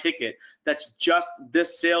high ticket. That's just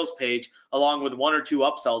this sales page along with 1 or 2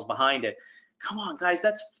 upsells behind it. Come on, guys,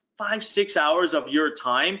 that's 5-6 hours of your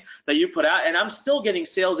time that you put out, and I'm still getting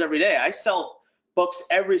sales every day. I sell books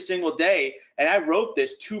every single day, and I wrote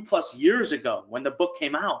this 2+ years ago when the book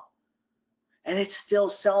came out, and it's still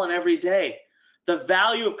selling every day. The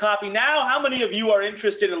value of copy. Now, how many of you are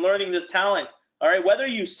interested in learning this talent? All right, whether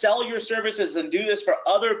you sell your services and do this for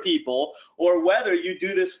other people or whether you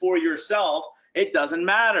do this for yourself, it doesn't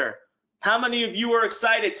matter. How many of you are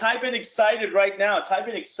excited? Type in excited right now. Type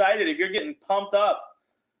in excited if you're getting pumped up.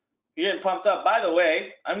 You're getting pumped up. By the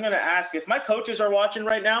way, I'm going to ask if my coaches are watching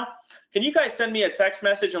right now, can you guys send me a text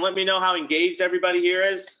message and let me know how engaged everybody here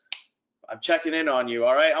is? I'm checking in on you,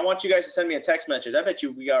 all right? I want you guys to send me a text message. I bet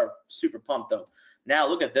you we are super pumped, though. Now,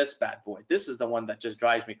 look at this bad boy. This is the one that just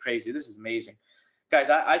drives me crazy. This is amazing. Guys,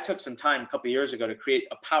 I took some time a couple of years ago to create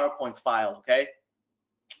a PowerPoint file, okay?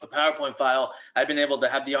 A PowerPoint file. I've been able to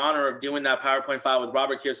have the honor of doing that PowerPoint file with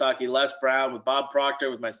Robert Kiyosaki, Les Brown, with Bob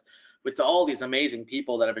Proctor, with all these amazing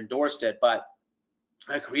people that have endorsed it. But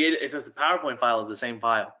I created, it's just the PowerPoint file is the same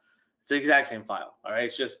file. It's the exact same file, all right?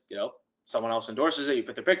 It's just, someone else endorses it, you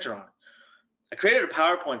put their picture on it. I created a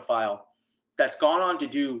PowerPoint file that's gone on to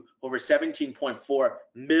do over $17.4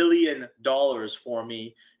 million for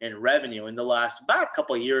me in revenue in the last about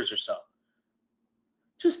couple of years or so.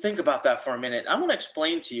 Just think about that for a minute. I'm going to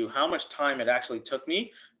explain to you how much time it actually took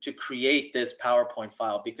me to create this PowerPoint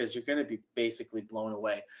file, because you're going to be basically blown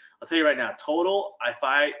away. I'll tell you right now, total, if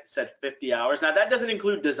I said 50 hours, now that doesn't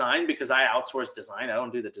include design because I outsource design. I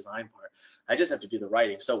don't do the design part. I just have to do the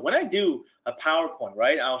writing. So when I do a PowerPoint,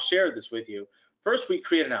 right, I'll share this with you. First, we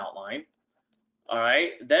create an outline. All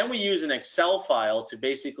right. Then we use an Excel file to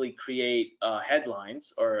basically create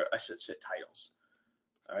headlines, or I should say titles.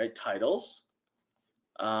 All right, titles.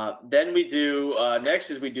 Then we do,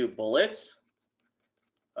 next is we do bullets.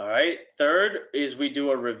 All right. Third is we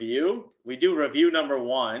do a review. We do review number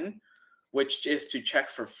 1, which is to check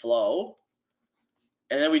for flow.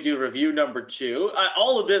 And then we do review number 2.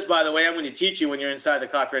 All of this, by the way, I'm going to teach you when you're inside the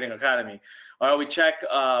Copywriting Academy. All right. We check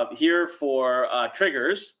here for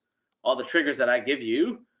triggers, all the triggers that I give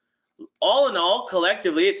you. All in all,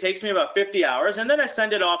 collectively, it takes me about 50 hours. And then I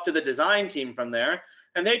send it off to the design team from there.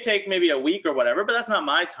 And they take maybe a week or whatever, but that's not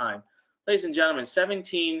my time. Ladies and gentlemen,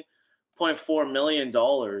 $17.4 million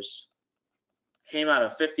came out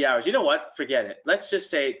of 50 hours. You know what? Forget it. Let's just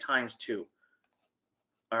say times 2.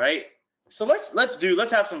 All right. So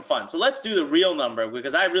let's have some fun. So let's do the real number,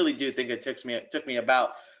 because I really do think it took me about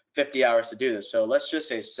 50 hours to do this. So let's just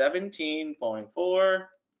say 17.4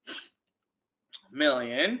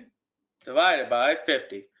 million divided by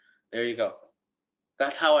 50. There you go.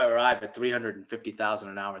 That's how I arrived at $350,000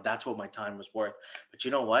 an hour. That's what my time was worth. But you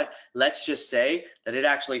know what? Let's just say that it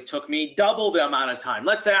actually took me double the amount of time.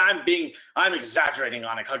 Let's say I'm exaggerating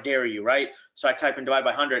on it. How dare you, right? So I type in divide by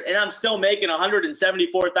 100, and I'm still making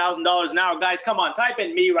 $174,000 an hour. Guys, come on, type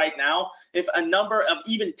in me right now. If a number of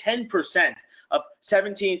even 10% of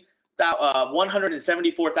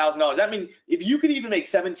 $174,000. That means if you could even make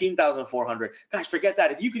 $17,400, guys, forget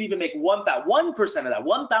that. If you could even make 1% of that,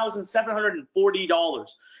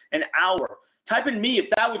 $1,740 an hour. Type in me if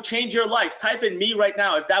that would change your life. Type in me right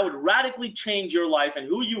now if that would radically change your life and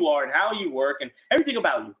who you are and how you work and everything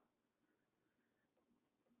about you.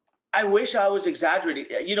 I wish I was exaggerating.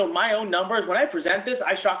 You know, my own numbers, when I present this,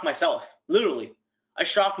 I shock myself. Literally, I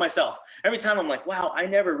shock myself. Every time I'm like, wow, I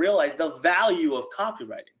never realized the value of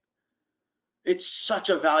copywriting. It's such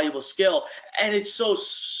a valuable skill, and it's so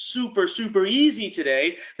super, super easy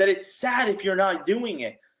today that it's sad if you're not doing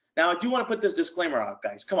it. Now, I do want to put this disclaimer out,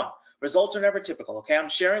 guys. Come on. Results are never typical, okay? I'm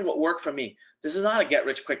sharing what worked for me. This is not a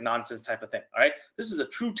get-rich-quick nonsense type of thing, all right? This is a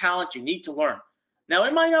true talent you need to learn. Now,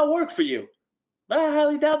 it might not work for you, but I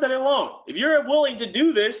highly doubt that it won't. If you're willing to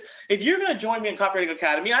do this, if you're going to join me in Copywriting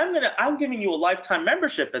Academy, I'm giving you a lifetime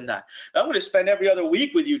membership in that. I'm going to spend every other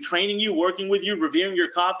week with you, training you, working with you, reviewing your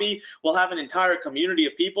copy. We'll have an entire community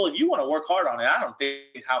of people. If you want to work hard on it, I don't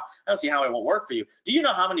see how it won't work for you. Do you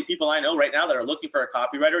know how many people I know right now that are looking for a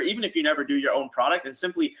copywriter, even if you never do your own product, and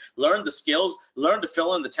simply learn the skills, learn to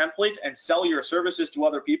fill in the templates, and sell your services to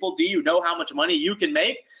other people? Do you know how much money you can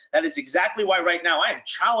make? That is exactly why right now I am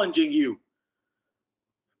challenging you.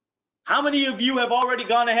 How many of you have already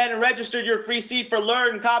gone ahead and registered your free seat for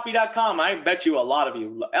learncopy.com? I bet you a lot of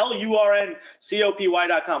you.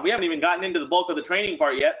 LURNCOPY.com. We haven't even gotten into the bulk of the training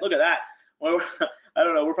part yet. Look at that. Well, I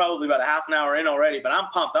don't know. We're probably about a half an hour in already, but I'm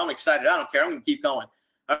pumped. I'm excited. I don't care. I'm going to keep going.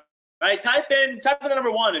 All right. Type in the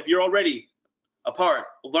number 1 if you're already a part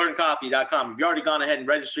of learncopy.com. If you've already gone ahead and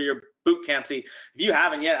registered your bootcamp seat. If you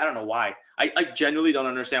haven't yet, I don't know why. I genuinely don't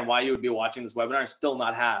understand why you would be watching this webinar and still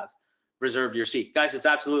not have reserved your seat. Guys, it's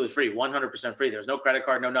absolutely free, 100% free. There's no credit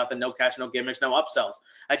card, no nothing, no cash, no gimmicks, no upsells.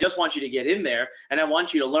 I just want you to get in there, and I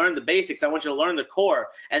want you to learn the basics. I want you to learn the core,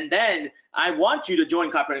 and then I want you to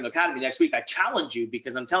join Copywriting Academy next week. I challenge you,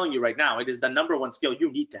 because I'm telling you right now, it is the #1 skill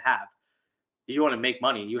you need to have. If you want to make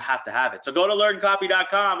money, you have to have it. So go to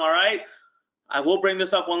learncopy.com, all right? I will bring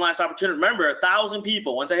this up one last opportunity. Remember, 1,000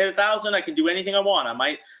 people. Once I hit 1,000, I can do anything I want. I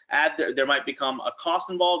might add, there might become a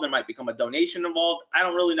cost involved. There might become a donation involved. I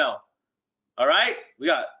don't really know. All right,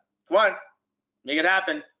 come on, make it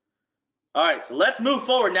happen. All right, so let's move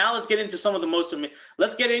forward. Now let's get into some of the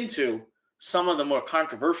more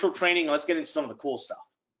controversial training. Let's get into some of the cool stuff.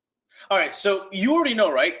 All right, so you already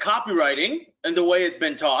know, right? Copywriting and the way it's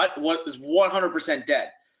been taught is 100%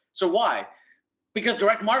 dead. So why? Because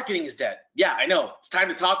direct marketing is dead. Yeah, I know. It's time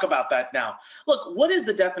to talk about that now. Look, what is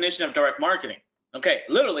the definition of direct marketing? Okay,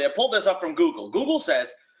 literally, I pulled this up from Google. Google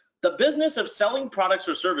says, the business of selling products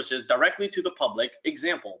or services directly to the public,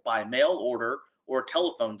 example, by mail order or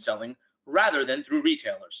telephone selling, rather than through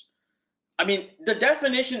retailers. I mean, the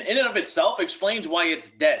definition in and of itself explains why it's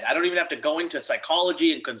dead. I don't even have to go into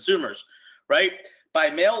psychology and consumers, right? By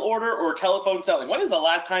mail order or telephone selling? When is the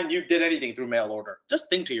last time you did anything through mail order? Just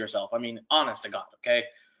think to yourself. I mean, honest to God, okay?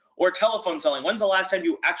 Or telephone selling. When's the last time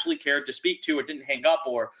you actually cared to speak to or didn't hang up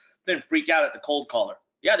or didn't freak out at the cold caller?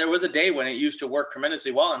 Yeah, there was a day when it used to work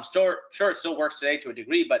tremendously well. I'm sure it still works today to a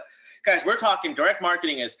degree. But, guys, we're talking direct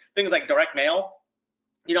marketing is things like direct mail.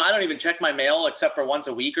 You know, I don't even check my mail except for once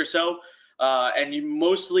a week or so. And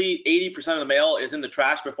mostly 80% of the mail is in the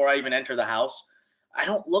trash before I even enter the house. I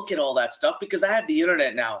don't look at all that stuff because I have the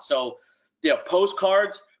internet now. So, you know,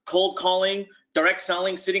 postcards, cold calling, direct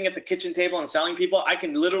selling, sitting at the kitchen table and selling people. I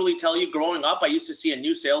can literally tell you, growing up, I used to see a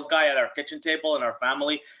new sales guy at our kitchen table in our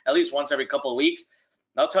family at least once every couple of weeks.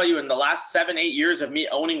 I'll tell you, in the last 7-8 years of me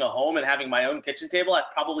owning a home and having my own kitchen table,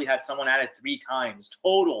 I've probably had someone at it 3 times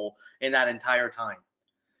total in that entire time.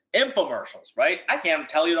 Infomercials, right? I can't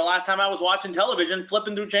tell you the last time I was watching television,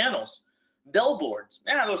 flipping through channels. Billboards,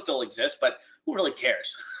 those still exist, but who really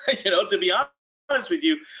cares? You know, to be honest with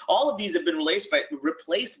you, all of these have been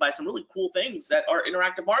replaced by some really cool things that are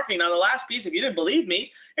interactive marketing. Now, the last piece, if you didn't believe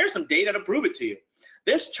me, here's some data to prove it to you.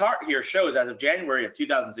 This chart here shows, as of January of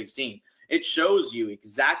 2016, it shows you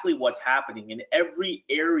exactly what's happening in every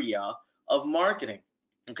area of marketing,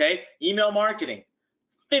 okay? Email marketing.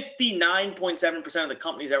 59.7% of the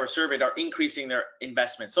companies that were surveyed are increasing their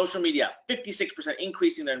investment. Social media, 56%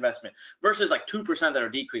 increasing their investment versus like 2% that are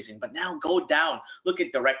decreasing. But now go down, look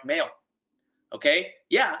at direct mail. Okay,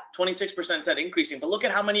 yeah, 26% said increasing, but look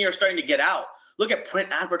at how many are starting to get out. Look at print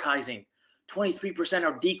advertising, 23%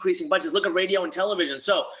 are decreasing budgets. Look at radio and television.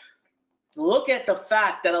 So look at the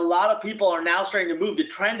fact that a lot of people are now starting to move. The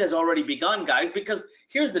trend has already begun, guys, because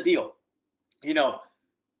here's the deal. You know,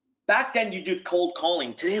 back then you did cold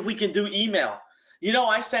calling. Today we can do email. You know,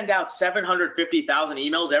 I send out 750,000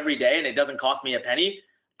 emails every day and it doesn't cost me a penny.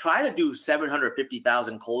 Try to do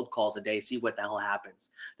 750,000 cold calls a day. See what the hell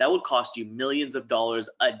happens. That would cost you millions of dollars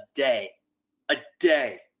a day. A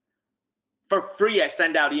day. For free, I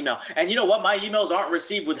send out email. And you know what? My emails aren't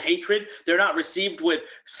received with hatred. They're not received with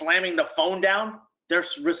slamming the phone down. They're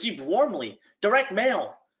received warmly. Direct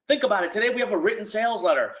mail. Think about it. Today we have a written sales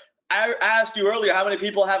letter. I asked you earlier how many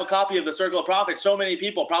people have a copy of The Circle of Profit. So many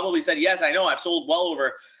people probably said, yes, I know. I've sold well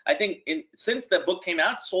over, I think since the book came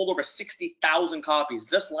out, sold over 60,000 copies.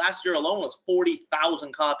 Just last year alone was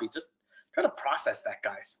 40,000 copies. Just try to process that,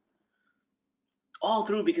 guys. All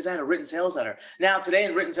through because I had a written sales letter. Now today,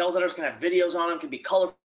 written sales letters can have videos on them, can be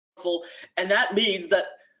colorful. And that means that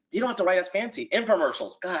you don't have to write as fancy.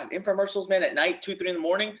 Infomercials. God, infomercials, man, at night, 2, 3 in the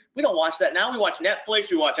morning. We don't watch that now. We watch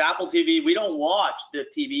Netflix. We watch Apple TV. We don't watch the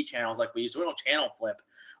TV channels like we used to. We don't channel flip.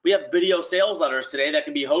 We have video sales letters today that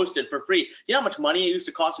can be hosted for free. You know how much money it used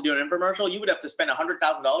to cost to do an infomercial? You would have to spend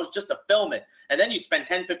 $100,000 just to film it. And then you'd spend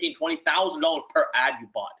 $10,000, $15,000, $20,000 per ad you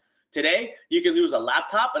bought. Today, you can use a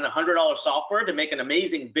laptop and $100 software to make an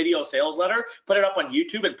amazing video sales letter, put it up on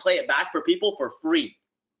YouTube, and play it back for people for free.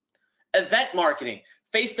 Event marketing.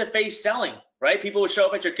 Face-to-face selling, right? People would show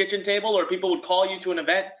up at your kitchen table or people would call you to an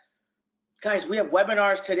event. Guys, we have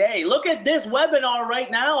webinars today. Look at this webinar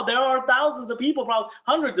right now. There are thousands of people, probably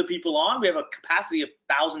hundreds of people on. We have a capacity of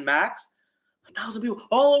 1,000 max. 1,000 people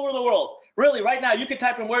all over the world. Really, right now, you can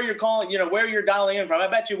type in where you're calling, where you're dialing in from. I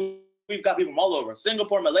bet you we've got people from all over.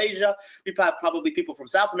 Singapore, Malaysia. We've got probably people from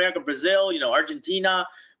South America, Brazil, Argentina,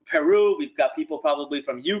 Peru. We've got people probably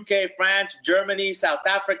from UK, France, Germany, South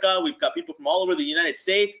Africa. We've got people from all over the United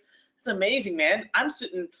States. It's amazing, man. I'm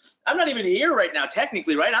not even here right now,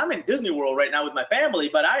 technically, right? I'm in Disney World right now with my family,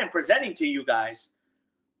 but I am presenting to you guys.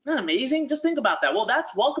 Isn't that amazing? Just think about that. Well,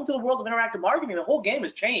 that's welcome to the world of interactive marketing. The whole game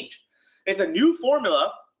has changed. It's a new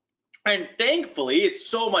formula, and thankfully, it's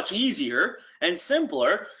so much easier and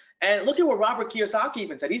simpler. And look at what Robert Kiyosaki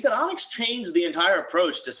even said. He said, Onyx changed the entire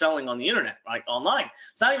approach to selling on the internet, like online.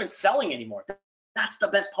 It's not even selling anymore. That's the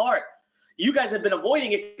best part. You guys have been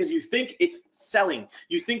avoiding it because you think it's selling.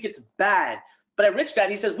 You think it's bad. But at Rich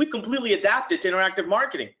Dad, he says, we completely adapted to interactive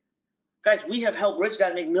marketing. Guys, we have helped Rich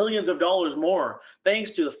Dad make millions of dollars more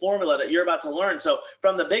thanks to the formula that you're about to learn. So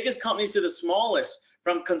from the biggest companies to the smallest,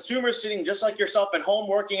 from consumers sitting just like yourself at home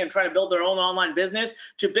working and trying to build their own online business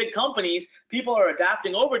to big companies, people are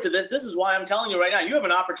adapting over to this. This is why I'm telling you right now, you have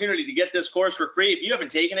an opportunity to get this course for free. If you haven't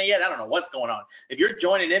taken it yet, I don't know what's going on. If you're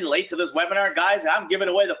joining in late to this webinar, guys, I'm giving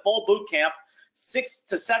away the full boot camp. 6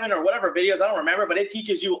 to 7 or whatever videos, I don't remember, but it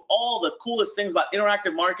teaches you all the coolest things about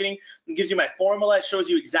interactive marketing. It gives you my formula. It shows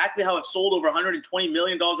you exactly how I've sold over $120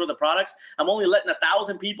 million worth of products. I'm only letting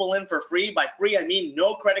 1,000 people in for free. By free, I mean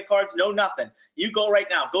no credit cards, no nothing. You go right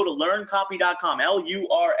now. Go to learncopy.com,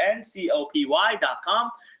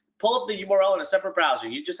 LURNCOPY.com. Pull up the URL in a separate browser.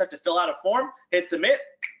 You just have to fill out a form, hit submit.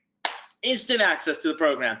 instant access to the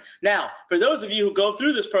program. Now, for those of you who go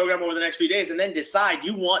through this program over the next few days and then decide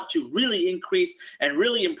you want to really increase and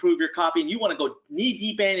really improve your copy, and you want to go knee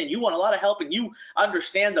deep in, and you want a lot of help, and you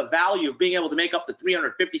understand the value of being able to make up to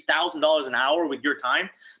 $350,000 an hour with your time,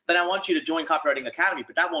 then I want you to join Copywriting Academy,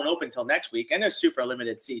 but that won't open until next week, and there's super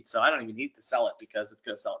limited seats, so I don't even need to sell it because it's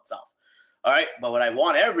going to sell itself. All right, but what I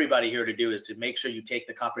want everybody here to do is to make sure you take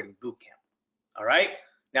the Copywriting Bootcamp. All right?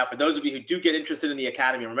 Now, for those of you who do get interested in the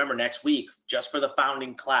Academy, remember next week, just for the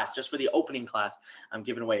founding class, just for the opening class, I'm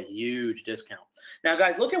giving away a huge discount. Now,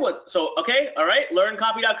 guys, look at what, okay, all right,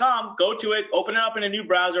 learncopy.com, go to it, open it up in a new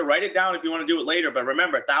browser, write it down if you want to do it later, but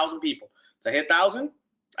remember, 1,000 people. So I hit 1,000,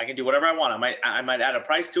 I can do whatever I want. I might add a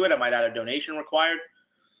price to it. I might add a donation required.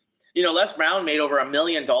 You know, Les Brown made over $1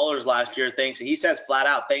 million last year, he says flat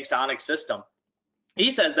out, thanks to Anik System. He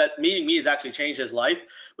says that meeting me has actually changed his life,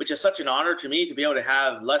 which is such an honor to me. To be able to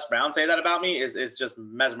have Les Brown say that about me is just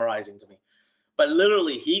mesmerizing to me. But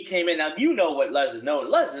literally, he came in. Now, you know what Les is known.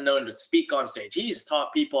 Les is known to speak on stage. He's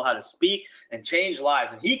taught people how to speak and change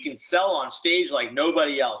lives, and he can sell on stage like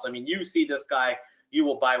nobody else. I mean, you see this guy, you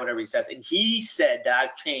will buy whatever he says. And he said that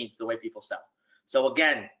I've changed the way people sell. So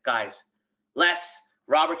again, guys, Les,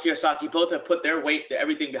 Robert Kiyosaki, both have put their weight,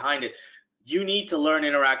 everything behind it. You need to learn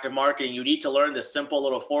interactive marketing. You need to learn this simple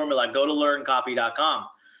little formula. Go to learncopy.com.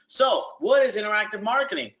 So what is interactive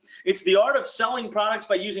marketing? It's the art of selling products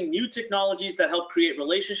by using new technologies that help create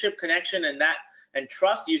relationship, connection, and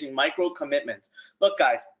trust using micro commitments. Look,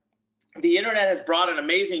 guys, the internet has brought an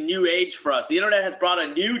amazing new age for us. The internet has brought a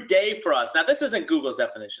new day for us. Now, this isn't Google's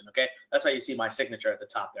definition, okay? That's why you see my signature at the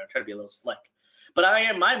top there. I'm trying to be a little slick. But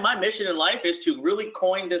my mission in life is to really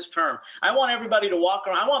coin this term. I want everybody to walk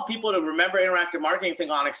around. I want people to remember interactive marketing and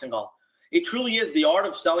think Anik Singal. It truly is the art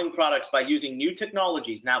of selling products by using new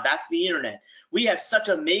technologies. Now, that's the internet. We have such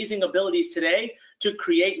amazing abilities today to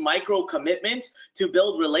create micro commitments, to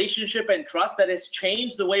build relationship and trust that has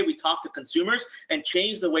changed the way we talk to consumers and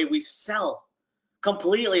changed the way we sell.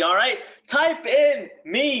 Completely, all right? Type in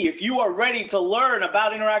me if you are ready to learn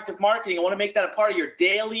about interactive marketing. I want to make that a part of your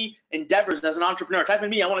daily endeavors as an entrepreneur. Type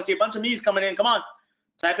in me. I want to see a bunch of me's coming in. Come on.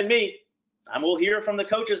 Type in me. And we'll hear from the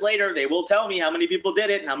coaches later. They will tell me how many people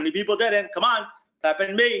did it and how many people didn't. Come on. Type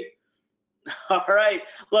in me. All right.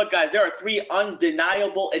 Look, guys, there are 3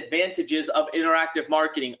 undeniable advantages of interactive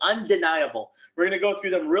marketing. Undeniable. We're going to go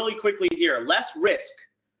through them really quickly here. Less risk.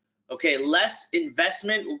 Okay. Less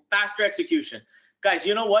investment, faster execution. Guys,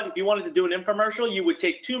 you know what? If you wanted to do an infomercial, you would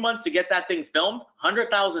take 2 months to get that thing filmed,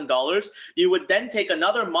 $100,000. You would then take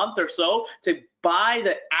another month or so to buy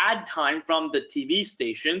the ad time from the TV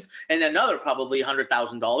stations and another probably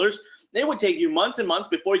 $100,000. It would take you months and months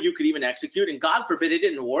before you could even execute. And God forbid it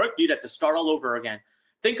didn't work, you'd have to start all over again.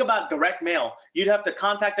 Think about direct mail. You'd have to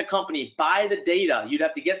contact a company, buy the data. You'd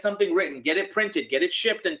have to get something written, get it printed, get it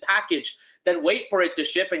shipped and packaged, then wait for it to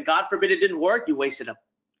ship. And God forbid it didn't work, you wasted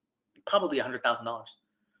probably $100,000. All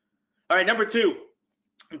right, number 2.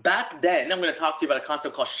 Back then, I'm going to talk to you about a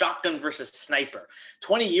concept called shotgun versus sniper.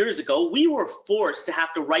 20 years ago, we were forced to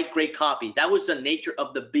have to write great copy. That was the nature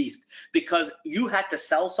of the beast because you had to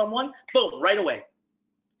sell someone, boom, right away.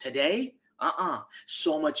 Today,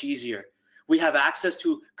 so much easier. We have access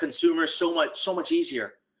to consumers so much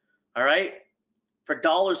easier. All right, for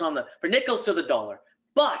nickels to the dollar.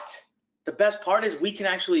 But the best part is we can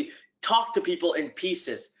actually talk to people in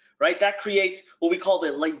pieces. Right? That creates what we call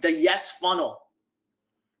the yes funnel.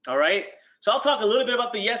 All right? So I'll talk a little bit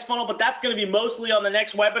about the yes funnel, but that's going to be mostly on the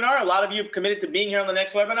next webinar. A lot of you have committed to being here on the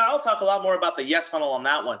next webinar. I'll talk a lot more about the yes funnel on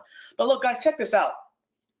that one. But look, guys, check this out.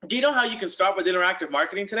 Do you know how you can start with interactive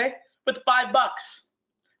marketing today? With $5.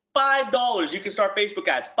 $5, you can start Facebook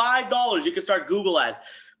ads. $5, you can start Google ads.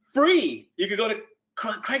 Free, you could go to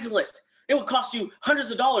Craigslist. It would cost you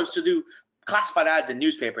hundreds of dollars to do classified ads in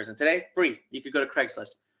newspapers. And today, free, you could go to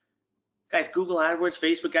Craigslist. Guys, Google AdWords,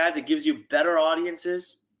 Facebook ads, it gives you better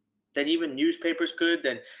audiences than even newspapers could,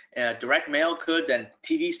 than direct mail could, than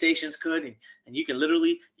TV stations could. And you can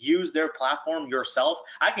literally use their platform yourself.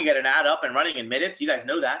 I can get an ad up and running in minutes. You guys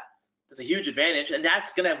know that. That's a huge advantage, and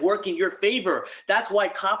that's going to work in your favor. That's why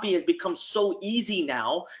copy has become so easy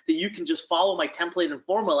now that you can just follow my template and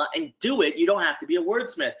formula and do it. You don't have to be a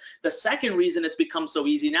wordsmith. The second reason it's become so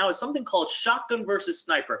easy now is something called shotgun versus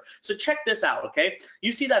sniper. So check this out, okay?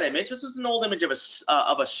 You see that image? This is an old image of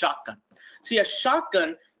a shotgun. See, a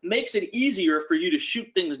shotgun makes it easier for you to shoot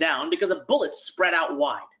things down because a bullet's spread out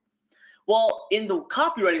wide. Well, in the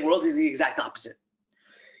copywriting world, it's the exact opposite.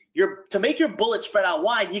 To make your bullet spread out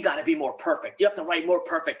wide, you got to be more perfect. You have to write more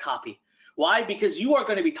perfect copy. Why? Because you are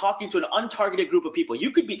going to be talking to an untargeted group of people.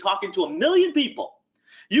 You could be talking to 1 million people.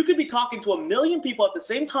 You could be talking to 1 million people at the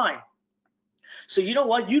same time, So you know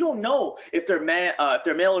what? You don't know if they're male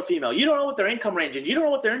or female. You don't know what their income range is. You don't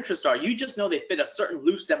know what their interests are. You just know they fit a certain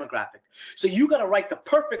loose demographic. So you got to write the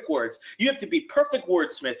perfect words. You have to be perfect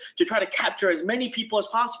wordsmith to try to capture as many people as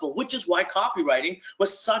possible, which is why copywriting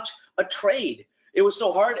was such a trade. It was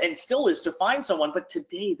so hard and still is to find someone. But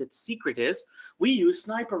today the secret is we use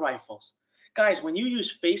sniper rifles. Guys, when you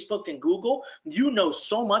use Facebook and Google, you know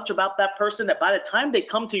so much about that person that by the time they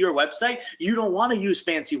come to your website, you don't want to use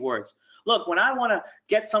fancy words. Look, when I want to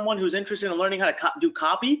get someone who's interested in learning how to do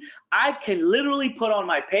copy, I can literally put on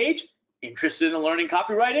my page, interested in learning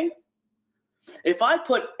copywriting. If I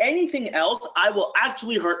put anything else, I will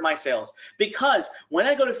actually hurt my sales, because when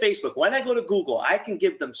I go to Facebook, when I go to Google, I can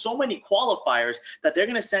give them so many qualifiers that they're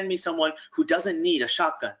going to send me someone who doesn't need a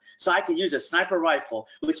shotgun. So I can use a sniper rifle,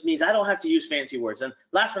 which means I don't have to use fancy words. And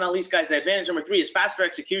last but not least, guys, the advantage number 3 is faster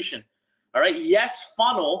execution. All right. Yes,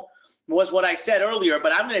 funnel was what I said earlier,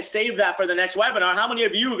 but I'm going to save that for the next webinar. How many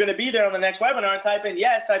of you are going to be there on the next webinar? Type in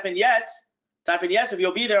yes, type in yes, type in yes if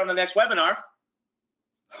you'll be there on the next webinar.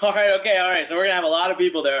 All right, okay, all right. So we're gonna have a lot of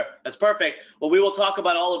people there. That's perfect. Well, we will talk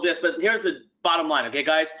about all of this, but here's the bottom line, okay,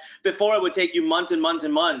 guys? Before it would take you months and months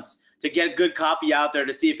and months to get good copy out there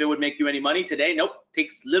to see if it would make you any money. Today, nope,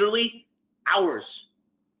 takes literally hours.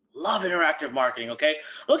 Love interactive marketing, okay?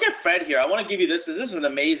 Look at Fred here. I want to give you this. This is an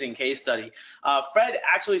amazing case study. Fred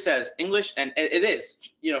actually says English, and it is.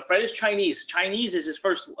 You know, Fred is Chinese. Chinese is his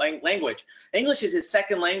first language. English is his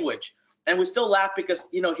second language. And we still laugh because,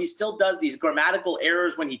 you know, he still does these grammatical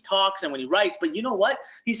errors when he talks and when he writes. But you know what?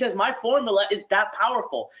 He says, my formula is that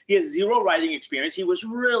powerful. He has 0 writing experience. He was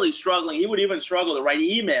really struggling. He would even struggle to write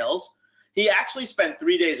emails. He actually spent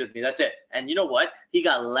 3 days with me. That's it. And you know what? He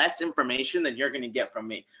got less information than you're going to get from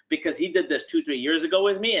me, because he did this 2-3 years ago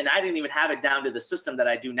with me, and I didn't even have it down to the system that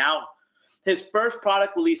I do now. His first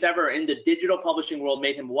product release ever in the digital publishing world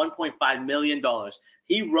made him $1.5 million.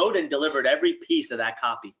 He wrote and delivered every piece of that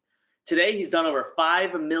copy. Today, he's done over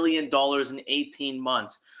 $5 million in 18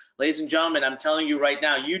 months. Ladies and gentlemen, I'm telling you right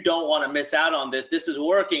now, you don't want to miss out on this. This is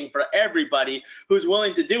working for everybody who's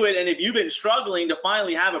willing to do it. And if you've been struggling to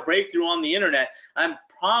finally have a breakthrough on the internet, I'm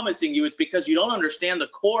promising you it's because you don't understand the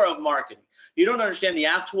core of marketing. You don't understand the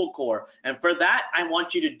actual core. And for that, I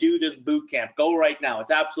want you to do this boot camp. Go right now.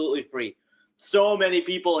 It's absolutely free. So many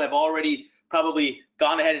people have already probably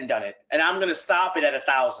gone ahead and done it, and I'm going to stop it at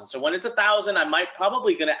 1,000. So when it's 1,000, I might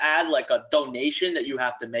probably going to add like a donation that you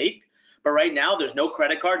have to make. But right now, there's no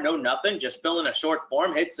credit card, no nothing. Just fill in a short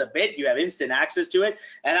form, hit submit. You have instant access to it,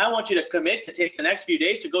 and I want you to commit to take the next few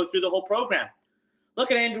days to go through the whole program.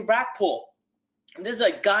 Look at Andrew Brackpool. This is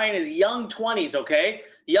a guy in his young 20s, okay?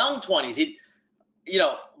 Young 20s. He, you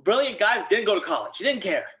know, brilliant guy, didn't go to college. He didn't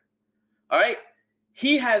care. All right?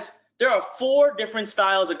 There are 4 different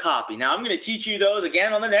styles of copy. Now, I'm going to teach you those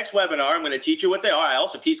again on the next webinar. I'm going to teach you what they are. I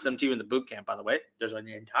also teach them to you in the boot camp, by the way. There's an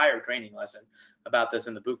entire training lesson about this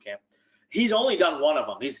in the boot camp. He's only done 1 of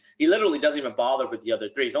them. He literally doesn't even bother with the other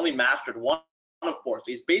 3. He's only mastered 1 of 4. So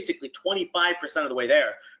he's basically 25% of the way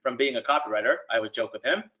there from being a copywriter. I would joke with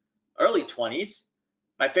him. Early 20s.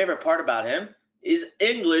 My favorite part about him is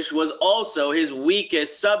English was also his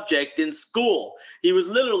weakest subject in school. He was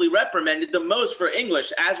literally reprimanded the most for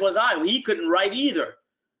English, as was I. He couldn't write either.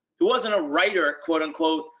 He wasn't a writer, quote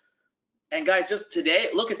unquote. And guys, just today,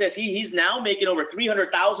 look at this. He's now making over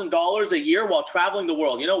 $300,000 a year while traveling the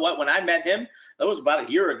world. You know what? When I met him, that was about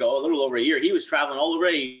a year ago, a little over a year. He was traveling all over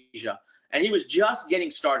Asia, and he was just getting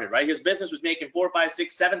started, right? His business was making $4,000, $5,000,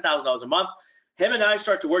 $6,000, $7,000 a month. Him and I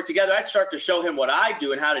start to work together. I start to show him what I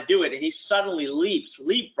do and how to do it, and he suddenly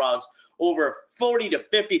leapfrogs over $40,000 to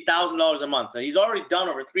 $50,000 a month. And he's already done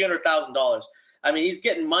over $300,000. I mean, he's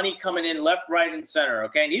getting money coming in left, right, and center.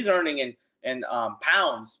 Okay, and he's earning in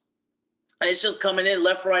pounds, and it's just coming in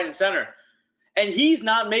left, right, and center. And he's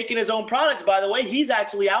not making his own products, by the way. He's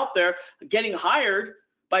actually out there getting hired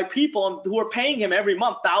by people who are paying him every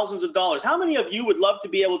month thousands of dollars. How many of you would love to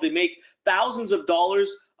be able to make thousands of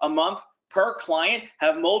dollars a month per client,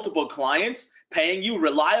 have multiple clients paying you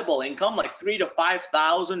reliable income, like $3,000 to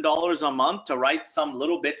 $5,000 a month to write some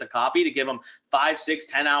little bits of copy to give them 5, 6,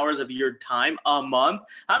 10 hours of your time a month?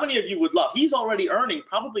 How many of you would love? He's already earning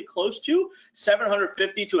probably close to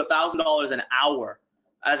 $750 to $1,000 an hour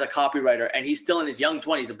as a copywriter, and he's still in his young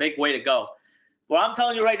 20s. A big way to go. Well, I'm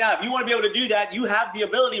telling you right now, if you want to be able to do that, you have the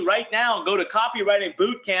ability right now. Go to Copywriting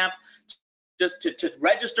Bootcamp. Just to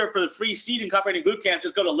register for the free seat in Copywriting Bootcamp,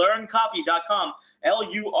 just go to learncopy.com,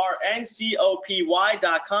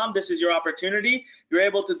 LURNCOPY.com. This is your opportunity. You're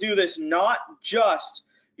able to do this not just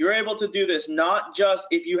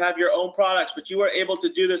if you have your own products, but you are able to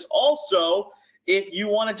do this also if you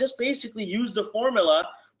want to just basically use the formula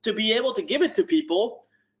to be able to give it to people,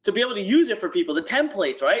 to be able to use it for people, the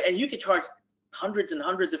templates, right? And you can charge hundreds and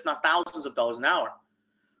hundreds, if not thousands of dollars an hour.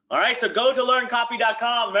 All right, so go to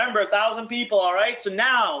learncopy.com. Remember, 1,000 people, all right? So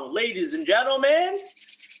now, ladies and gentlemen,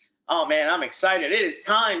 oh man, I'm excited. It is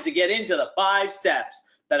time to get into the 5 steps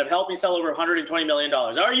that have helped me sell over $120 million.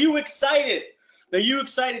 Are you excited? Are you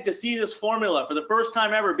excited to see this formula for the first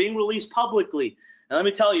time ever being released publicly? And let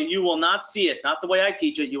me tell you, you will not see it, not the way I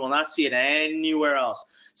teach it, you will not see it anywhere else.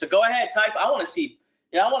 So go ahead, type. I want to see,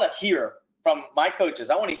 I want to hear from my coaches.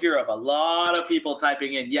 I want to hear of a lot of people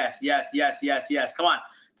typing in yes, yes, yes, yes, yes. Come on,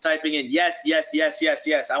 typing in yes, yes, yes, yes,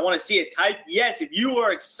 yes. I want to see it. Type yes if you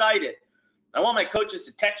are excited. I want my coaches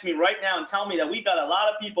to text me right now and tell me that we got a lot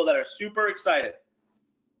of people that are super excited.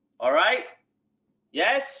 All right?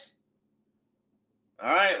 Yes?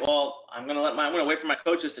 All right, well, I'm gonna wait for my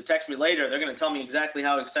coaches to text me later. They're gonna tell me exactly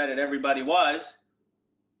how excited everybody was.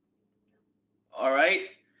 All right.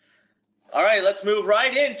 All right, let's move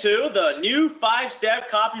right into the new 5-step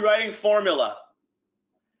copywriting formula.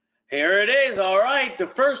 Here it is. All right, the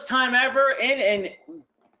first time ever in a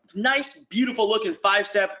nice, beautiful looking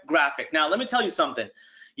 5-step graphic. Now, let me tell you something.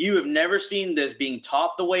 You have never seen this being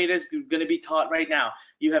taught the way it is going to be taught right now.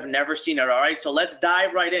 You have never seen it, all right? So let's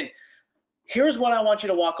dive right in. Here's what I want you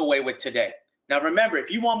to walk away with today. Now, remember, if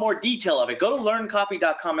you want more detail of it, go to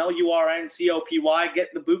learncopy.com, LURNCOPY,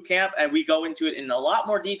 get the bootcamp, and we go into it in a lot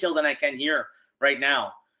more detail than I can here right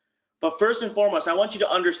now. But first and foremost, I want you to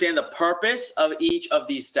understand the purpose of each of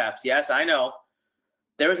these steps. Yes, I know.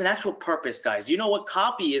 There is an actual purpose, guys. You know what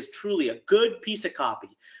copy is truly a good piece of copy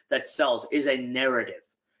that sells is a narrative.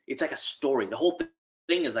 It's like a story. The whole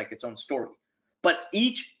thing is like its own story. But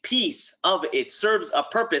each piece of it serves a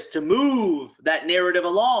purpose to move that narrative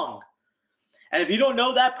along. And if you don't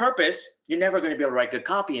know that purpose, you're never going to be able to write good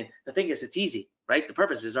copy. And the thing is, it's easy, right? The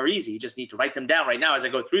purposes are easy. You just need to write them down right now as I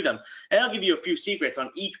go through them. And I'll give you a few secrets on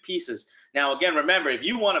each pieces. Now, again, remember, if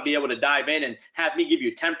you want to be able to dive in and have me give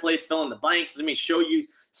you templates, fill in the blanks, let me show you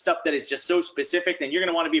stuff that is just so specific, then you're going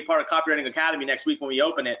to want to be a part of Copywriting Academy next week when we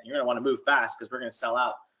open it. You're going to want to move fast because we're going to sell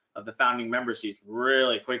out of the founding member seats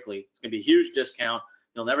really quickly. It's going to be a huge discount.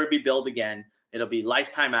 You'll never be billed again. It'll be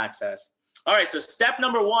lifetime access. All right, so step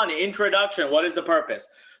number 1, introduction. What is the purpose?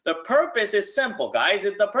 The purpose is simple, guys.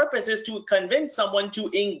 The purpose is to convince someone to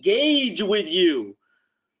engage with you.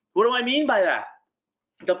 What do I mean by that?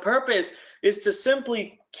 The purpose is to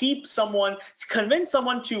simply convince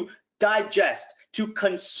someone to digest, to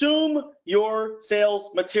consume your sales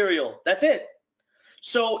material. That's it.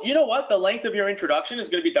 So you know what? The length of your introduction is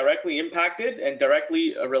going to be directly impacted and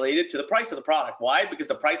directly related to the price of the product. Why? Because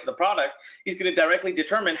the price of the product is going to directly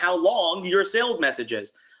determine how long your sales message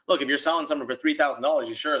is. Look, if you're selling something for $3,000,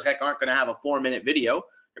 you sure as heck aren't going to have a 4-minute video.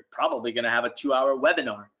 You're probably going to have a 2-hour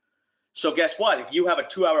webinar. So guess what? If you have a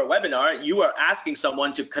 2-hour webinar, you are asking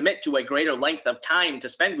someone to commit to a greater length of time to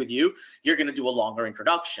spend with you. You're going to do a longer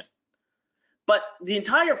introduction. But the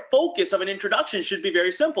entire focus of an introduction should be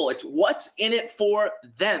very simple. It's what's in it for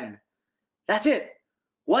them. That's it.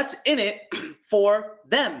 What's in it for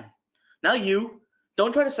them. Now you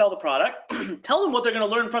don't try to sell the product. Tell them what they're going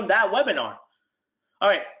to learn from that webinar. All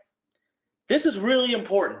right. This is really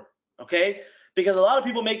important, okay? Because a lot of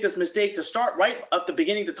people make this mistake to start right at the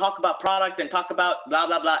beginning to talk about product and talk about blah,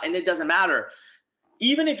 blah, blah, and it doesn't matter.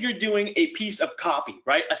 Even if you're doing a piece of copy,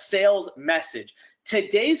 right, a sales message,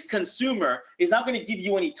 today's consumer is not going to give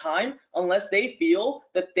you any time unless they feel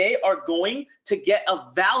that they are going to get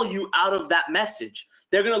a value out of that message.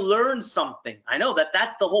 They're going to learn something. I know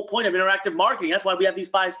that's the whole point of interactive marketing. That's why we have these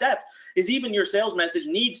 5 steps, is even your sales message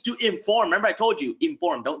needs to inform. Remember, I told you,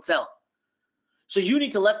 inform, don't sell. So you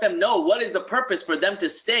need to let them know what is the purpose for them to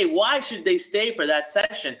stay. Why should they stay for that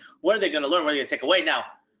session? What are they going to learn? What are they going to take away? Now,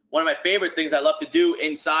 one of my favorite things I love to do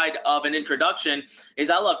inside of an introduction is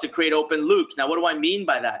I love to create open loops. Now, what do I mean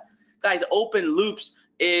by that? Guys, open loops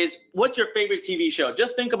is, what's your favorite TV show?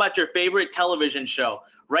 Just think about your favorite television show.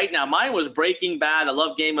 Right now, mine was Breaking Bad. I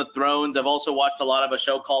love Game of Thrones. I've also watched a lot of a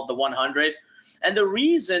show called The 100. And the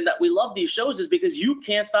reason that we love these shows is because you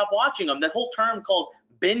can't stop watching them. That whole term called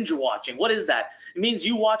binge watching. What is that? It means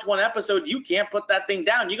you watch one episode, you can't put that thing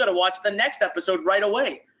down. You got to watch the next episode right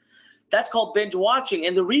away. That's called binge watching.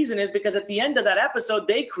 And the reason is because at the end of that episode,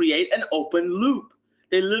 they create an open loop.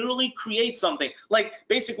 They literally create something. Like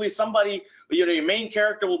basically somebody, your main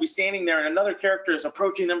character will be standing there and another character is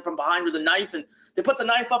approaching them from behind with a knife, and they put the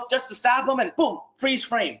knife up just to stab them and boom, freeze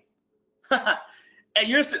frame. And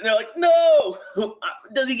you're sitting there like, no,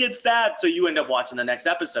 does he get stabbed? So you end up watching the next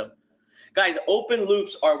episode. Guys, open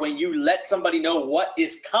loops are when you let somebody know what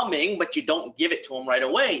is coming, but you don't give it to them right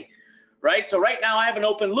away, right? So right now I have an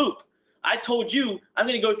open loop. I told you I'm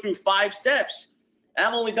going to go through 5 steps, and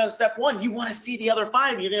I've only done step 1. You want to see the other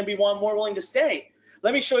 5, you're going to be more willing to stay.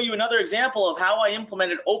 Let me show you another example of how I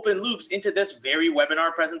implemented open loops into this very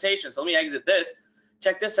webinar presentation. So let me exit this.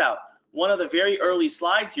 Check this out. One of the very early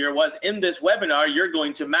slides here was, in this webinar, you're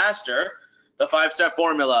going to master the 5-step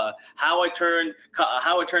formula, how I turned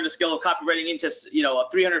the skill of copywriting into, a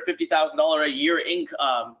 $350,000 a year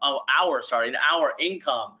income, an hour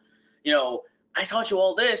income. I taught you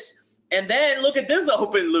all this, and then look at this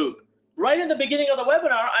open loop. Right in the beginning of the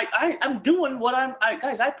webinar, I'm doing what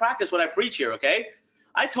guys, I practice what I preach here, okay?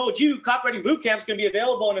 I told you Copywriting Bootcamp is going to be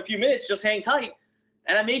available in a few minutes, just hang tight.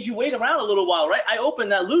 And I made you wait around a little while, right? I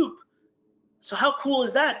opened that loop. So how cool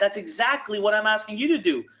is that? That's exactly what I'm asking you to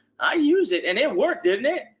do. I use it, and it worked, didn't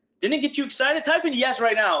it? Didn't it get you excited? Type in yes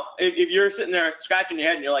right now if you're sitting there scratching your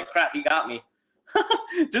head and you're like, crap, he got me.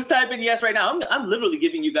 Just type in yes right now. I'm literally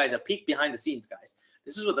giving you guys a peek behind the scenes, guys.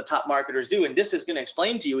 This is what the top marketers do, and this is going to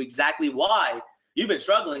explain to you exactly why you've been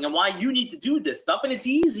struggling and why you need to do this stuff, and it's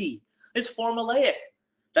easy. It's formulaic.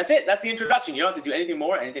 That's it. That's the introduction. You don't have to do anything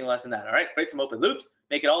more, anything less than that, all right? Create some open loops.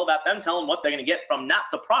 Make it all about them. Tell them what they're going to get from not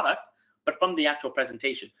the product, but from the actual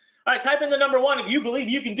presentation. All right, type in the number 1 if you believe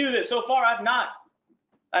you can do this. So far, I've not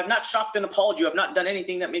shocked and appalled you. I've not done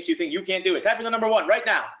anything that makes you think you can't do it. Type in the number 1 right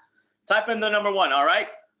now. Type in the number 1, all right?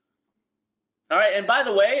 All right, and by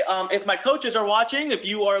the way, if my coaches are watching, if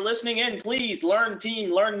you are listening in, please, Learn Team,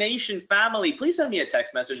 Learn Nation family, please send me a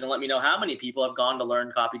text message and let me know how many people have gone to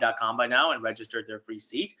learncopy.com by now and registered their free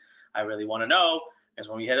seat. I really want to know, because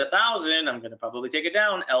when we hit 1,000, I'm going to probably take it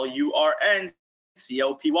down. LURNCOPY,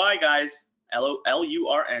 guys.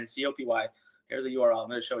 LURNCOPY. Here's the URL. I'm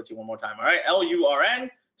going to show it to you one more time. All right,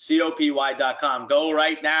 LURNCOPY.com. Go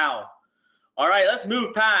right now. All right, let's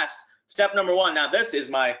move past step number 1. Now, this is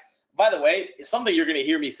by the way, something you're going to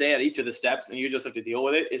hear me say at each of the steps, and you just have to deal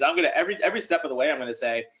with it, is I'm going to, every step of the way, I'm going to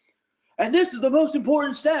say, and this is the most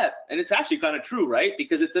important step. And it's actually kind of true, right?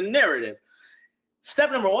 Because it's a narrative. Step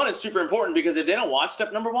number 1 is super important, because if they don't watch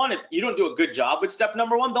step number 1, if you don't do a good job with step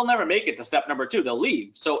number 1, they'll never make it to step number 2. They'll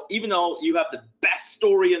leave. So even though you have the best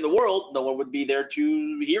story in the world, no one would be there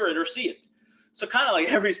to hear it or see it. So kind of like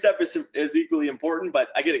every step is equally important, but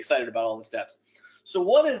I get excited about all the steps. So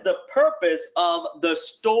what is the purpose of the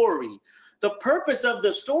story? The purpose of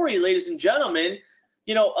the story, ladies and gentlemen,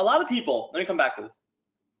 a lot of people, let me come back to this.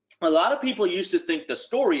 A lot of people used to think the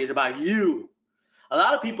story is about you. A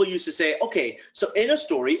lot of people used to say, okay, so in a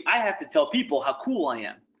story, I have to tell people how cool I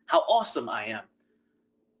am, how awesome I am.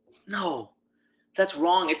 No, that's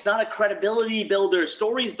wrong. It's not a credibility builder.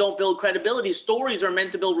 Stories don't build credibility. Stories are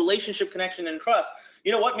meant to build relationship, connection, and trust.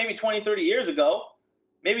 You know what? Maybe 20, 30 years ago,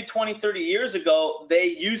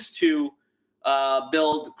 they used to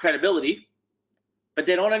build credibility, but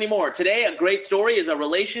they don't anymore. Today, a great story is a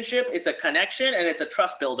relationship, it's a connection, and it's a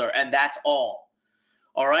trust builder, and that's all.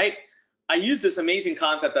 All right? I use this amazing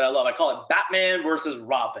concept that I love. I call it Batman versus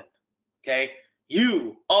Robin, okay?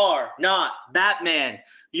 You are not Batman.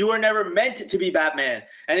 You were never meant to be Batman.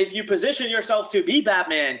 And if you position yourself to be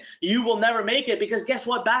Batman, you will never make it, because guess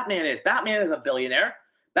what Batman is? Batman is a billionaire.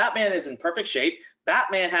 Batman is in perfect shape.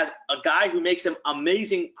 Batman has a guy who makes him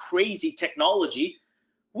amazing, crazy technology.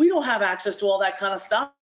 We don't have access to all that kind of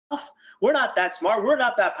stuff. We're not that smart. We're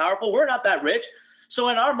not that powerful. We're not that rich. So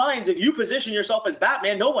in our minds, if you position yourself as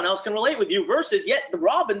Batman, no one else can relate with you, versus yet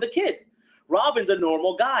Robin, the kid. Robin's a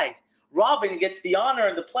normal guy. Robin gets the honor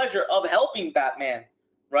and the pleasure of helping Batman,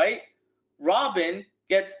 right? Robin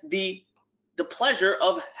gets the pleasure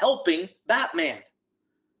of helping Batman.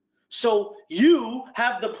 So you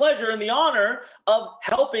have the pleasure and the honor of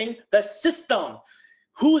helping the system.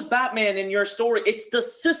 Who's Batman in your story? It's the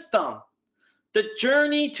system. The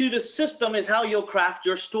journey to the system is how you'll craft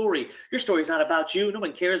your story. Your story is not about you. No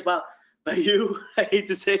one cares about you. I hate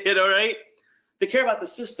to say it, all right? They care about the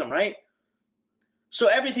system, right? So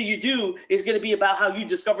everything you do is going to be about how you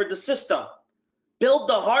discovered the system. Build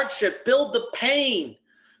the hardship. Build the pain.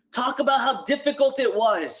 Talk about how difficult it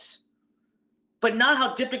was. But not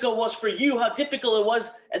how difficult it was for you, how difficult it was,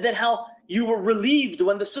 and then how you were relieved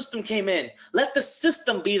when the system came in. Let the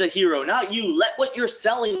system be the hero, not you. Let what you're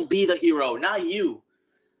selling be the hero, not you.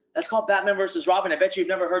 That's called Batman versus Robin. I bet you've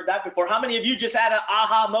never heard that before. How many of you just had an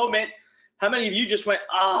aha moment? How many of you just went,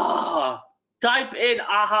 ah? Type in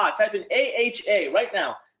aha. Type in AHA right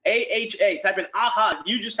now. AHA. Type in aha.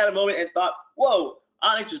 You just had a moment and thought, whoa,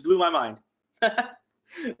 Anik just blew my mind. All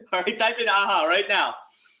right, type in aha right now.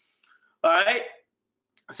 All right.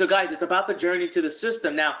 So guys, it's about the journey to the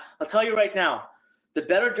system. Now, I'll tell you right now, the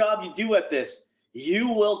better job you do at this, you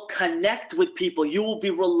will connect with people. You will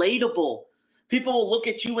be relatable. People will look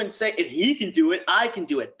at you and say, if he can do it, I can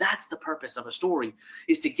do it. That's the purpose of a story,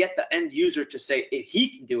 is to get the end user to say, if he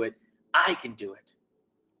can do it, I can do it,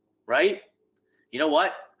 right? You know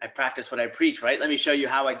what? I practice what I preach, right? Let me show you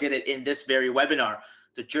how I did it in this very webinar,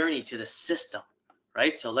 the journey to the system,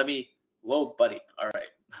 right? So let me, whoa, buddy. All right.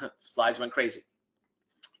 Slides went crazy.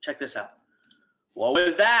 Check this out. What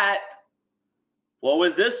was that? What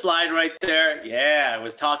was this slide right there? Yeah, I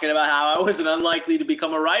was talking about how I wasn't unlikely to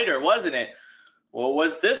become a writer, wasn't it? What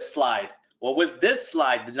was this slide? What was this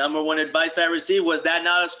slide? The number one advice I received. Was that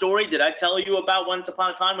not a story? Did I tell you about once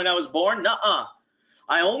upon a time when I was born? Nuh-uh.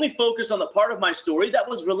 I only focused on the part of my story that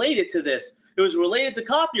was related to this. It was related to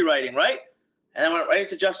copywriting, right? And I went right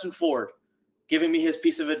into Justin Ford giving me his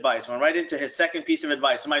piece of advice. Went right into his second piece of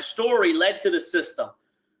advice. So my story led to the system.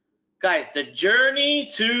 Guys, the journey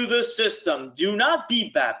to the system. Do not be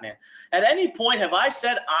Batman. At any point, have I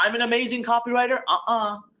said I'm an amazing copywriter?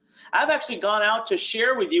 I've actually gone out to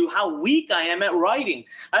share with you how weak I am at writing.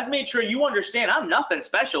 I've made sure you understand I'm nothing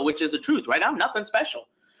special, which is the truth, right? I'm nothing special.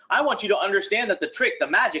 I want you to understand that the trick, the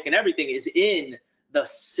magic, and everything is in the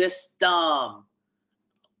system.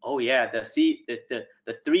 Oh yeah, the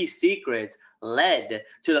 3 secrets led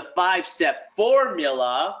to the 5-step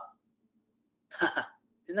formula.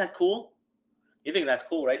 Isn't that cool? You think that's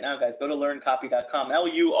cool right now, guys? Go to learncopy.com,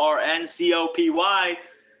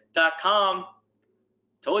 LURNCOPY.com.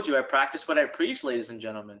 Told you I practiced what I preach, ladies and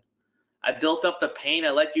gentlemen. I built up the pain.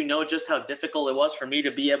 I let you know just how difficult it was for me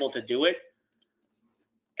to be able to do it.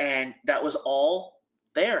 And that was all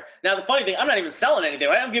there. Now, the funny thing, I'm not even selling anything,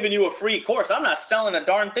 right? I'm giving you a free course. I'm not selling a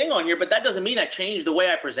darn thing on here, but that doesn't mean I changed the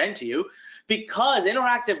way I present to you, because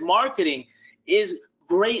interactive marketing is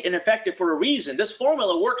great and effective for a reason. This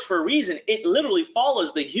formula works for a reason. It literally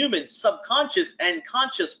follows the human subconscious and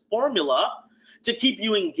conscious formula to keep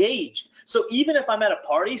you engaged. So even if I'm at a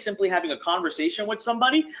party, simply having a conversation with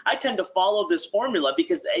somebody, I tend to follow this formula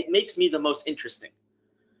because it makes me the most interesting.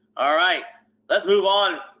 All right, let's move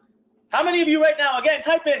on. How many of you right now, again,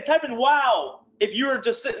 type in wow. If you're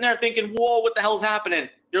just sitting there thinking, whoa, what the hell's happening?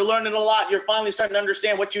 You're learning a lot. You're finally starting to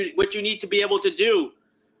understand what you need to be able to do.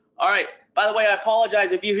 All right. By the way, I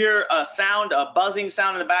apologize if you hear a sound, a buzzing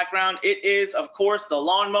sound in the background. It is, of course, the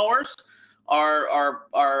lawnmowers. Our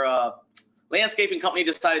landscaping company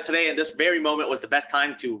decided today, in this very moment, was the best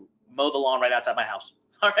time to mow the lawn right outside my house.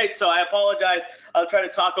 All right, so I apologize. I'll try to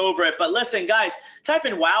talk over it. But listen, guys, type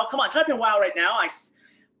in wow. Come on, type in wow right now.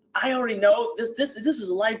 I already know this is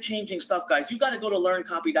life-changing stuff, guys. You got to go to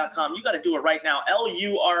learncopy.com. You got to do it right now.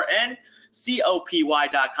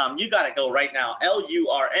 LURNCOPY.com. You got to go right now.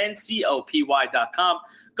 LURNCOPY.com.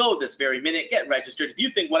 Go this very minute. Get registered. If you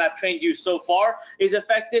think what I've trained you so far is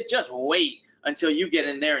effective, just wait until you get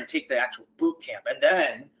in there and take the actual boot camp, and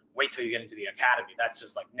then wait till you get into the academy. That's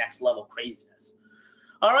just like next level craziness.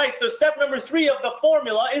 All right, so step number 3 of the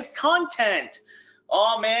formula is content.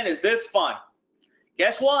 Oh man, is this fun?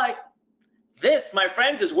 Guess what? This, my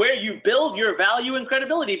friends, is where you build your value and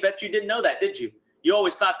credibility. Bet you didn't know that, did you? You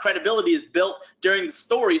always thought credibility is built during the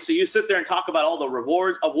story, so you sit there and talk about all the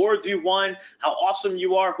awards you won, how awesome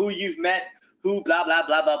you are, who you've met, who blah, blah,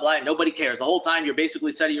 blah, blah, blah, and nobody cares. The whole time you're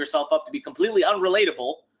basically setting yourself up to be completely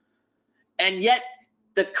unrelatable, and yet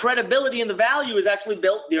the credibility and the value is actually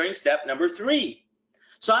built during step number 3.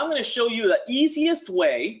 So I'm going to show you the easiest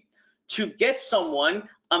way to get someone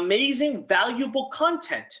amazing, valuable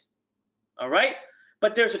content. All right?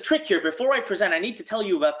 But there's a trick here. Before I present, I need to tell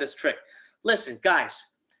you about this trick. Listen, guys,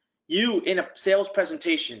 you in a sales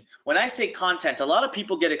presentation, when I say content, a lot of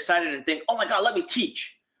people get excited and think, oh my God, let me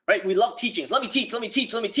teach, right? We love teachings. Let me teach, let me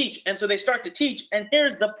teach, let me teach. And so they start to teach. And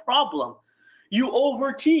here's the problem. You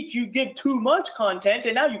overteach, you give too much content,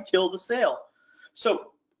 and now you kill the sale.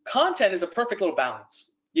 So content is a perfect little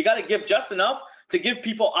balance. You got to give just enough to give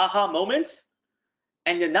people aha moments,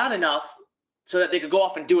 and you're not enough so that they could go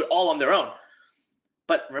off and do it all on their own.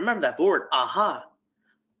 But remember that word, aha.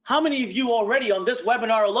 How many of you already on this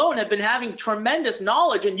webinar alone have been having tremendous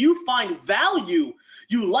knowledge and you find value?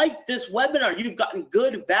 You like this webinar, you've gotten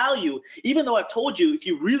good value. Even though I've told you, if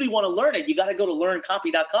you really want to learn it, you got to go to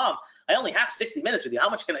learncopy.com. I only have 60 minutes with you. How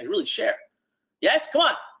much can I really share? Yes, come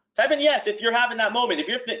on. Type in yes if you're having that moment. If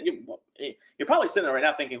you're probably sitting there right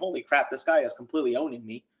now thinking, holy crap, this guy is completely owning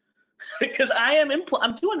me. Because I'm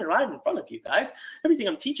doing it right in front of you guys. Everything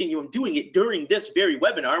I'm teaching you, I'm doing it during this very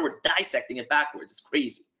webinar. We're dissecting it backwards. It's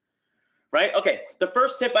crazy. Right? Okay, the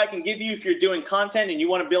first tip I can give you if you're doing content and you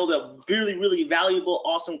want to build a really, really valuable,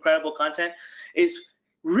 awesome, credible content is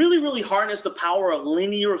really, really harness the power of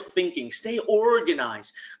linear thinking. Stay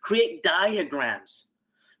organized. Create diagrams.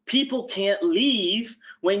 People can't leave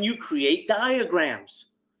when you create diagrams.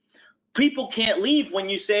 People can't leave when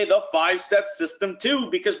you say the 5-step system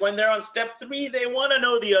 2, because when they're on step 3, they want to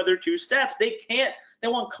know the other 2 steps. They can't. They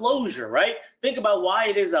want closure, right? Think about why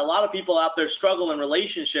it is that a lot of people out there struggle in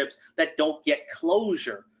relationships that don't get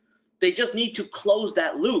closure. They just need to close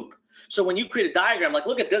that loop. So when you create a diagram, like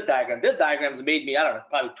look at this diagram. This diagram has made me, I don't know,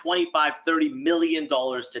 probably $25–30 million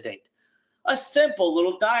to date. A simple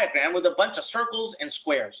little diagram with a bunch of circles and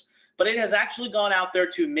squares. But it has actually gone out there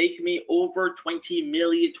to make me over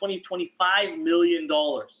 $25 million.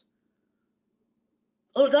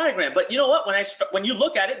 A little diagram. But you know what? When you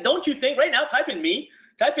look at it, don't you think right now, type in me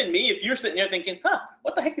if you're sitting there thinking,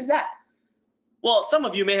 what the heck is that? Well, some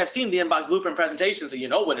of you may have seen the Inbox Blueprint presentation, so you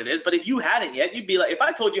know what it is. But if you hadn't yet, you'd be like, if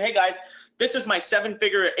I told you, hey guys, this is my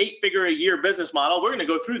 7-figure, 8-figure a year business model. We're going to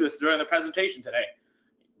go through this during the presentation today.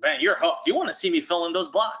 Man, you're hooked. You want to see me fill in those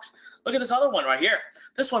blocks. Look at this other one right here.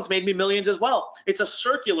 This one's made me millions as well. It's a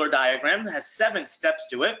circular diagram. It has 7 steps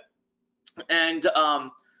to it. And,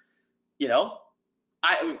 you know,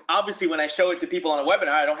 I obviously when I show it to people on a webinar,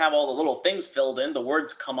 I don't have all the little things filled in. The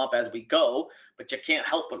words come up as we go, but you can't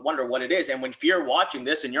help but wonder what it is. And if you're watching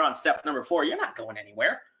this and you're on step number 4, you're not going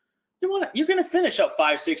anywhere. You're going to finish up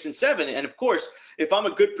 5, 6, and 7. And of course, if I'm a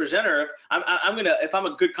good presenter, if I'm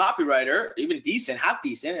a good copywriter, even decent, half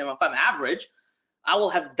decent, and if I'm average, I will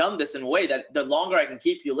have done this in a way that the longer I can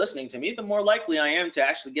keep you listening to me, the more likely I am to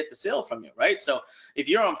actually get the sale from you, right? So if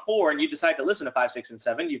you're on 4 and you decide to listen to 5, 6, and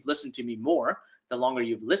 7, you've listened to me more. The longer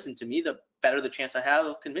you've listened to me, the better the chance I have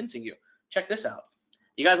of convincing you. Check this out.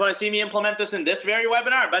 You guys want to see me implement this in this very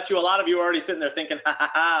webinar? I bet you a lot of you are already sitting there thinking,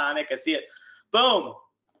 Anik, I see it. Boom.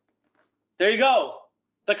 There you go.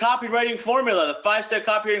 The copywriting formula, the 5-step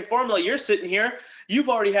copywriting formula. You're sitting here. You've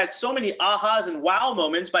already had so many ahas and wow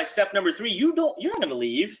moments by step number 3. You're not going to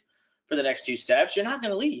leave for the next 2 steps. You're not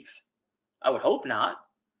going to leave. I would hope not.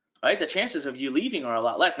 Right? The chances of you leaving are a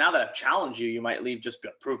lot less. Now that I've challenged you, you might leave just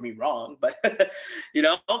to prove me wrong. But, you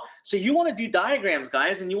know, so you want to do diagrams,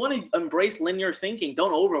 guys, and you want to embrace linear thinking.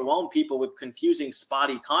 Don't overwhelm people with confusing,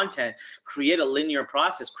 spotty content. Create a linear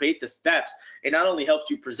process. Create the steps. It not only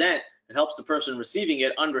helps you present, it helps the person receiving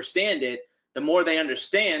it understand it. The more they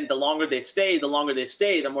understand, the longer they stay. The longer they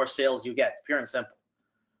stay, the more sales you get. It's pure and simple.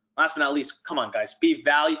 Last but not least, come on, guys.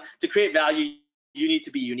 To create value, you need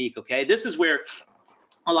to be unique, okay? This is where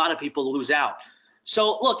a lot of people lose out.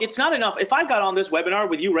 So look, it's not enough. If I got on this webinar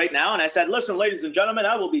with you right now and I said, listen, ladies and gentlemen,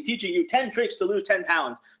 I will be teaching you 10 tricks to lose 10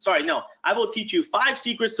 pounds. Sorry, no, I will teach you 5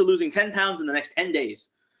 secrets to losing 10 pounds in the next 10 days.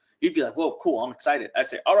 You'd be like, whoa, cool, I'm excited. I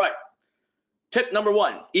say, all right, tip number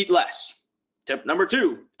 1, eat less. Tip number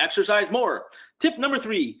 2, exercise more. Tip number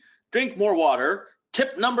 3, drink more water.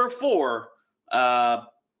 Tip number 4, I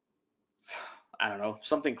don't know,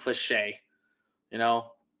 something cliche, you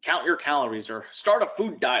know, count your calories or start a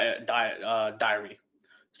food diary.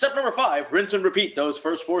 Step number 5, rinse and repeat those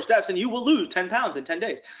first 4 steps and you will lose 10 pounds in 10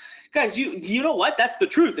 days. Guys, you know what? That's the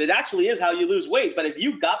truth. It actually is how you lose weight. But if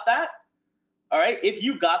you got that, all right, if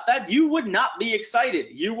you got that, you would not be excited.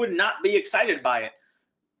 You would not be excited by it.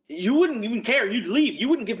 You wouldn't even care. You'd leave. You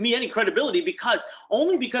wouldn't give me any credibility because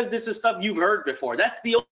this is stuff you've heard before. That's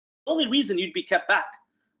the only reason you'd be kept back.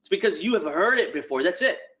 It's because you have heard it before. That's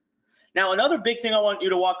it. Now, another big thing I want you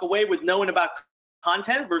to walk away with knowing about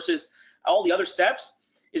content versus all the other steps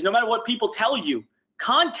is no matter what people tell you,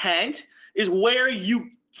 content is where you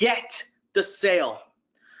get the sale.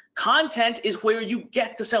 Content is where you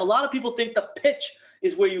get the sale. A lot of people think the pitch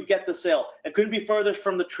is where you get the sale. It couldn't be further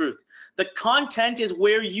from the truth. The content is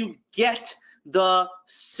where you get the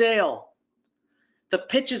sale. The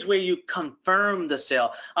pitch is where you confirm the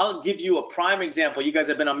sale. I'll give you a prime example. You guys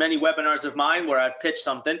have been on many webinars of mine where I've pitched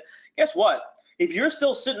something. Guess what? If you're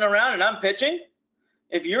still sitting around and I'm pitching,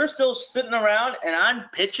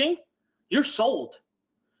 you're sold.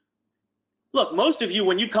 Look, most of you,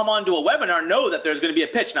 when you come onto a webinar, know that there's going to be a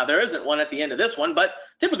pitch. Now, there isn't one at the end of this one, but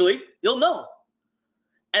typically you'll know.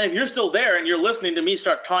 And if you're still there and you're listening to me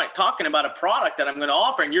start talking about a product that I'm going to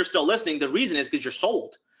offer and you're still listening, the reason is because you're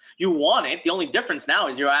sold. You want it. The only difference now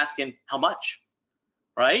is you're asking how much,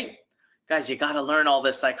 right? Guys, you got to learn all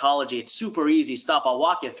this psychology. It's super easy stuff. I'll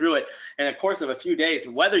walk you through it in the course of a few days.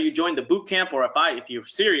 Whether you join the boot camp or if you're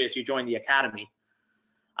serious, you join the academy.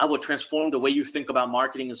 I will transform the way you think about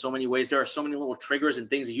marketing in so many ways. There are so many little triggers and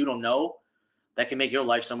things that you don't know that can make your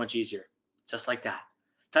life so much easier. Just like that.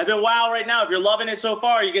 Type in wow right now. If you're loving it so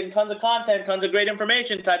far, you're getting tons of content, tons of great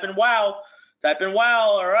information. Type in wow. Type in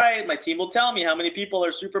wow. All right. My team will tell me how many people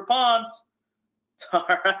are super pumped. All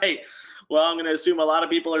right. Well, I'm going to assume a lot of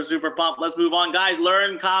people are super pumped. Let's move on. Guys,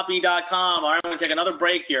 learncopy.com. All right. I'm going to take another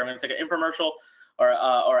break here. I'm going to take an infomercial.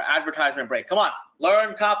 or advertisement break. Come on,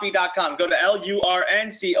 learncopy.com. Go to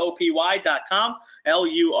LURNCOPY.com,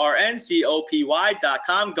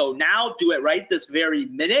 LURNCOPY.com. Go now. Do it right this very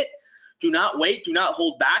minute. Do not wait. Do not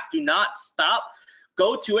hold back. Do not stop.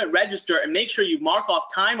 Go to it, register, and make sure you mark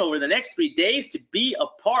off time over the next 3 days to be a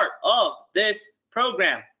part of this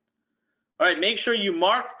program. All right, make sure you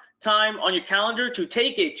mark time on your calendar to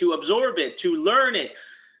take it, to absorb it, to learn it.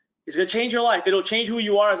 It's going to change your life. It'll change who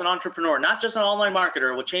you are as an entrepreneur, not just an online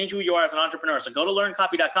marketer. It will change who you are as an entrepreneur. So go to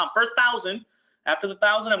learncopy.com. First 1,000. After the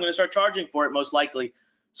 1,000, I'm going to start charging for it most likely.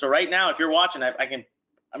 So right now, if you're watching, I'm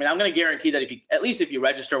going to guarantee that at least if you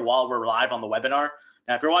register while we're live on the webinar.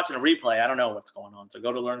 Now, if you're watching a replay, I don't know what's going on. So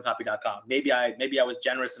go to learncopy.com. Maybe I was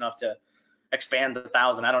generous enough to expand the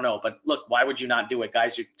 1,000. I don't know. But look, why would you not do it,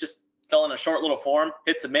 guys? You just fill in a short little form,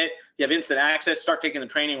 hit submit. You have instant access. Start taking the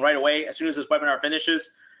training right away as soon as this webinar finishes.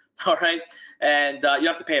 All right. And you don't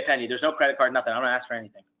have to pay a penny. There's no credit card, nothing. I'm going to ask for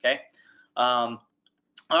anything. Okay. All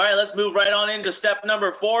right. Let's move right on into step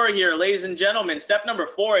number 4 here, ladies and gentlemen. Step number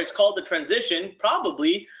 4 is called the transition.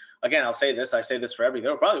 Probably, again, I say this for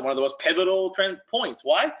everything. Probably one of the most pivotal trend points.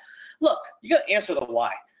 Why? Look, you got to answer the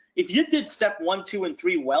why. If you did step 1, 2, and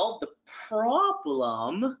 3 well, the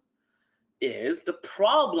problem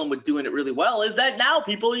with doing it really well is that now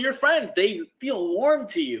people are your friends. They feel warm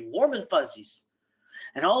to you, warm and fuzzies.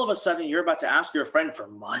 And all of a sudden, you're about to ask your friend for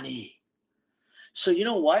money. So you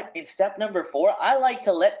know what? In step number 4, I like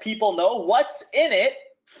to let people know what's in it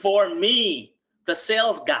for me, the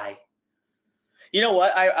sales guy. You know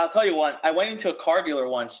what? I'll tell you what. I went into a car dealer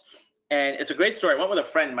once, and it's a great story. I went with a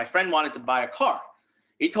friend. My friend wanted to buy a car.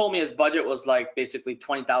 He told me his budget was like basically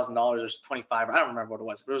 $20,000 or $25,000. I don't remember what it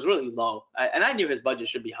was, but it was really low. And I knew his budget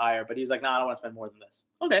should be higher, but he's like, no, I don't want to spend more than this.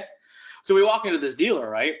 Okay. So we walk into this dealer,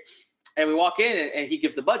 right? And we walk in and he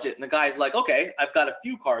gives the budget. And the guy's like, okay, I've got a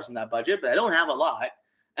few cars in that budget, but I don't have a lot.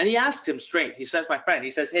 And he asks him straight. He says, my friend,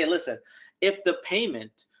 he says, hey, listen, if the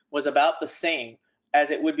payment was about the same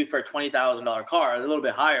as it would be for a $20,000 car, a little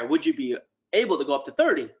bit higher, would you be able to go up to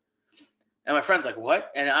 30? And my friend's like,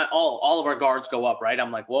 what? And all of our guards go up, right?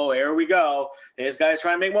 I'm like, whoa, here we go. This guy's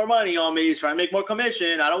trying to make more money on me. He's trying to make more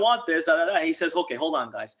commission. I don't want this. And he says, okay, hold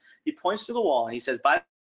on, guys. He points to the wall and he says, by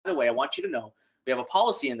the way, I want you to know, we have a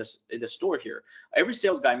policy in this store here. Every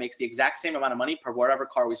sales guy makes the exact same amount of money per whatever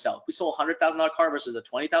car we sell. If we sold a $100,000 car versus a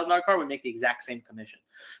 $20,000 car, we make the exact same commission.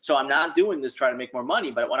 So I'm not doing this trying to make more money,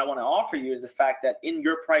 but what I want to offer you is the fact that in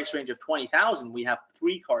your price range of $20,000, we have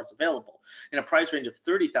 3 cars available. In a price range of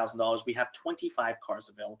 $30,000, we have 25 cars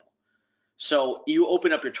available. So you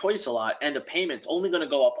open up your choice a lot, and the payment's only going to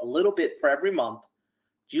go up a little bit for every month.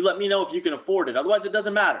 You let me know if you can afford it. Otherwise, it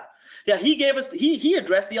doesn't matter. Yeah, he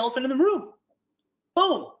addressed the elephant in the room.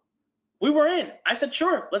 Boom. We were in. I said,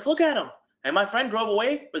 sure, let's look at him. And my friend drove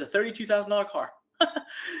away with a $32,000 car.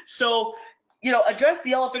 So, address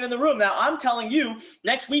the elephant in the room. Now, I'm telling you,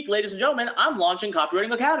 next week, ladies and gentlemen, I'm launching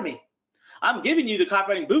Copywriting Academy. I'm giving you the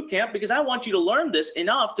Copywriting Bootcamp because I want you to learn this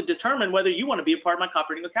enough to determine whether you want to be a part of my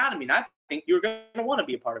Copywriting Academy. And I think you're going to want to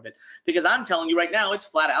be a part of it because I'm telling you right now, it's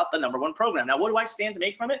flat out the #1 program. Now, what do I stand to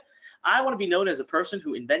make from it? I want to be known as the person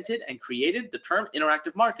who invented and created the term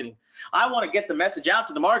interactive marketing. I want to get the message out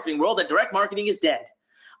to the marketing world that direct marketing is dead.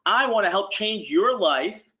 I want to help change your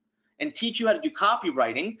life and teach you how to do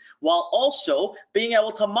copywriting while also being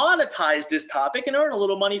able to monetize this topic and earn a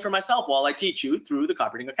little money for myself while I teach you through the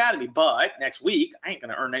Copywriting Academy. But next week, I ain't going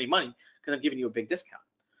to earn any money because I'm giving you a big discount.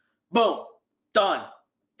 Boom. Done.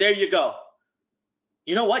 There you go.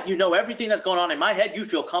 You know what? You know everything that's going on in my head. You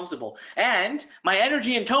feel comfortable. And my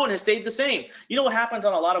energy and tone has stayed the same. You know what happens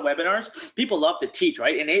on a lot of webinars? People love to teach,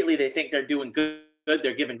 right? Innately, they think they're doing good.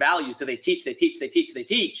 They're giving value. So they teach.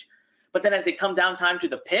 But then as they come down time to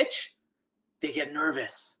the pitch, they get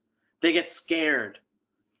nervous. They get scared.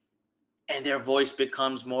 And their voice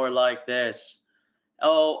becomes more like this.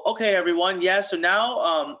 Oh, okay, everyone. Yeah, so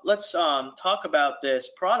now let's talk about this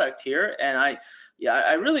product here. And I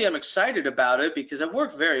really am excited about it because I've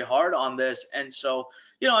worked very hard on this. And so,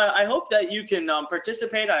 I hope that you can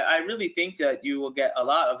participate. I really think that you will get a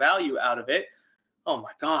lot of value out of it. Oh,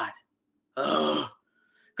 my God. Ugh.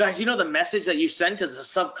 Guys, the message that you send to the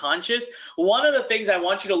subconscious? One of the things I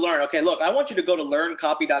want you to learn, okay, look, I want you to go to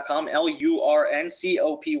learncopy.com,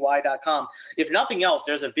 LURNCOPY.com. If nothing else,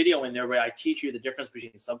 there's a video in there where I teach you the difference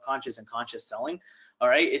between subconscious and conscious selling. All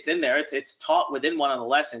right, it's in there. It's taught within one of the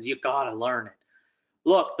lessons. You got to learn it.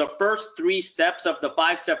 Look, the first 3 steps of the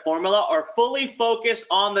 5-step formula are fully focused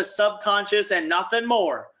on the subconscious and nothing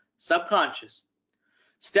more. Subconscious.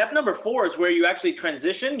 Step number 4 is where you actually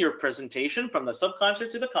transition your presentation from the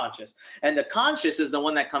subconscious to the conscious. And the conscious is the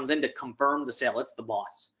one that comes in to confirm the sale. It's the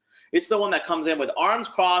boss. It's the one that comes in with arms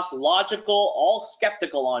crossed, logical, all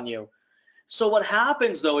skeptical on you. So what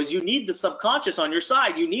happens though is you need the subconscious on your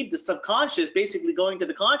side. You need the subconscious basically going to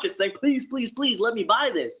the conscious saying, please, please, please let me buy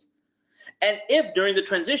this. And if during the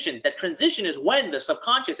transition, that transition is when the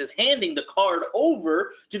subconscious is handing the card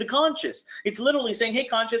over to the conscious. It's literally saying, hey,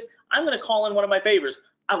 conscious, I'm going to call in one of my favors.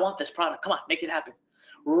 I want this product. Come on, make it happen.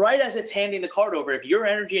 Right as it's handing the card over, if your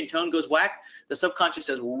energy and tone goes whack, the subconscious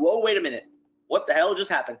says, whoa, wait a minute. What the hell just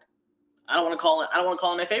happened? I don't want to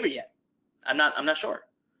call in my favor yet. I'm not sure.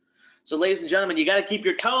 So ladies and gentlemen, you got to keep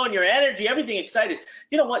your tone, your energy, everything excited.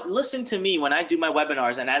 You know what? Listen to me when I do my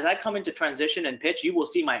webinars, and as I come into transition and pitch, you will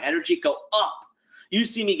see my energy go up. You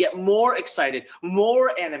see me get more excited,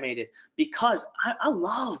 more animated, because I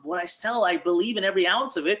love what I sell. I believe in every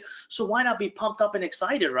ounce of it. So why not be pumped up and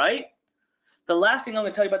excited, right? The last thing I'm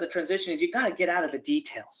going to tell you about the transition is you got to get out of the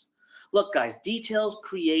details. Look, guys, details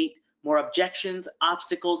create more objections,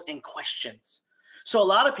 obstacles, and questions. So a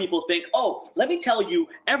lot of people think, oh, let me tell you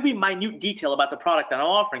every minute detail about the product that I'm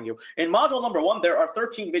offering you. In module number 1, there are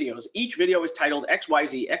 13 videos. Each video is titled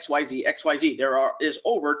XYZ, XYZ, XYZ. There is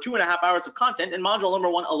over 2.5 hours of content in module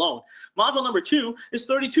number 1 alone. Module number 2 is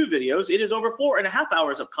 32 videos. It is over 4.5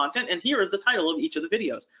 hours of content, and here is the title of each of the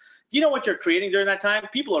videos. Do you know what you're creating during that time?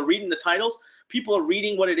 People are reading the titles. People are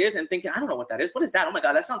reading what it is and thinking, I don't know what that is. What is that? Oh my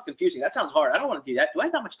God, that sounds confusing. That sounds hard. I don't want to do that. Do I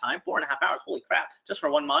have that much time? 4.5 hours? Holy crap, just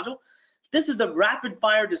for one module? This is the rapid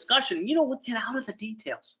fire discussion. You know what? Get out of the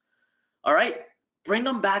details. All right? Bring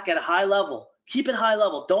them back at a high level. Keep it high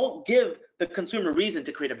level. Don't give the consumer reason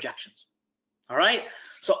to create objections. All right?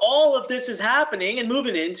 So all of this is happening and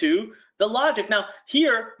moving into the logic. Now,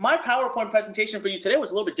 here, my PowerPoint presentation for you today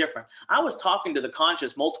was a little bit different. I was talking to the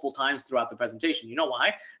conscious multiple times throughout the presentation. You know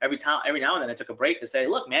why? Every now and then I took a break to say,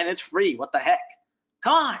 look, man, it's free. What the heck?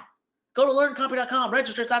 Come on. Go to learncopy.com.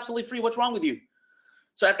 Register. It's absolutely free. What's wrong with you?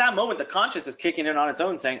 So at that moment, the conscious is kicking in on its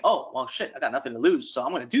own saying, oh, well, shit, I got nothing to lose, so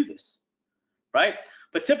I'm going to do this, right?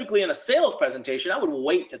 But typically in a sales presentation, I would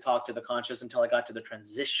wait to talk to the conscious until I got to the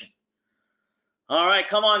transition. All right,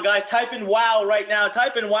 come on, guys. Type in wow right now.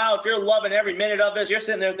 Type in wow if you're loving every minute of this. You're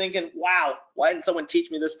sitting there thinking, wow, why didn't someone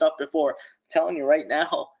teach me this stuff before? I'm telling you right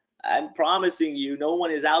now, I'm promising you, no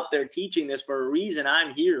one is out there teaching this for a reason.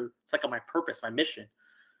 I'm here. It's like my purpose, my mission.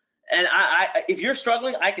 And if you're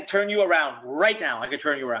struggling, I can turn you around right now. I can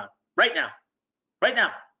turn you around right now. Right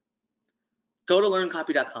now. Go to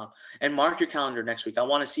learncopy.com and mark your calendar next week. I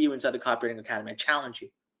want to see you inside the Copywriting Academy. I challenge you.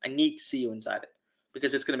 I need to see you inside it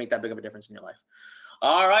because it's going to make that big of a difference in your life.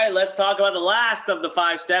 All right, let's talk about the last of the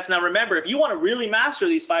 5 steps. Now, remember, if you want to really master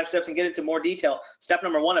these 5 steps and get into more detail, step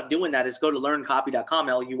number 1 of doing that is go to learncopy.com,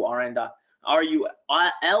 LURNCOPY.com.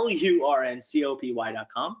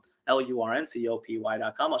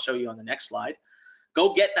 LURNCOPY.com. I'll show you on the next slide.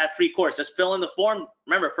 Go get that free course. Just fill in the form.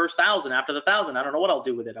 Remember, first 1,000. After the 1,000, I don't know what I'll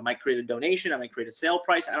do with it. I might create a donation. I might create a sale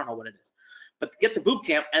price. I don't know what it is. But get the boot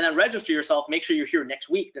camp and then register yourself. Make sure you're here next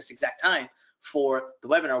week, this exact time, for the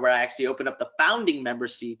webinar where I actually open up the founding member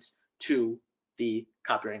seats to the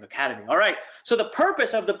Copywriting Academy. All right. So the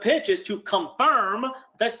purpose of the pitch is to confirm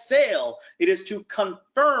the sale. It is to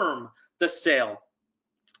confirm the sale.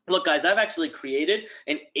 Look, guys, I've actually created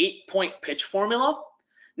an 8-point pitch formula.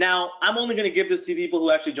 Now, I'm only going to give this to people who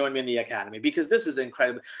actually join me in the Academy because this is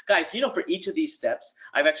incredible. Guys, you know, for each of these steps,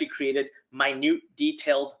 I've actually created minute,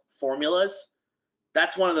 detailed formulas.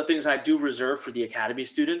 That's one of the things I do reserve for the Academy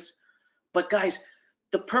students. But guys,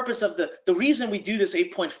 the purpose of the reason we do this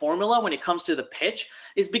 8-point formula when it comes to the pitch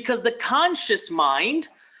is because the conscious mind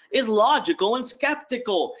is logical and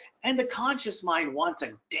skeptical. And the conscious mind wants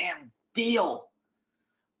a damn deal.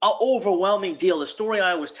 An overwhelming deal. The story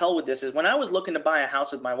I always tell with this is when I was looking to buy a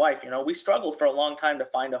house with my wife, you know, we struggled for a long time to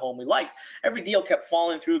find a home we liked. Every deal kept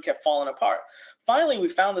falling through, kept falling apart. Finally, we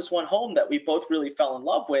found this one home that we both really fell in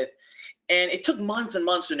love with, and it took months and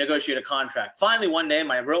months to negotiate a contract. Finally, one day,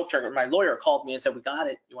 my lawyer called me and said, we got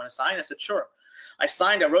it. You want to sign? I said, sure. I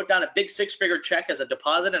signed. I wrote down a big 6-figure check as a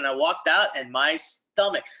deposit, and I walked out, and my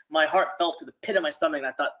heart fell to the pit of my stomach, and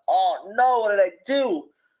I thought, oh, no, what did I do?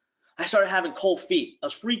 I started having cold feet. I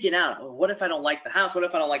was freaking out. What if I don't like the house? What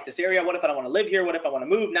if I don't like this area? What if I don't want to live here? What if I want to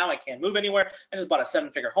move? Now I can't move anywhere. I just bought a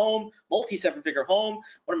 7-figure home, multi-7-figure home.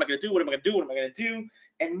 What am I going to do? What am I going to do? What am I going to do?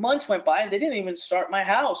 And months went by and they didn't even start my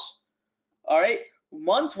house. All right.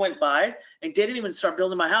 Months went by and they didn't even start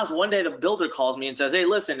building my house. One day the builder calls me and says, hey,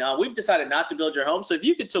 listen, we've decided not to build your home. So if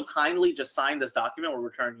you could so kindly just sign this document, we'll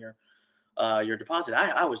return your deposit.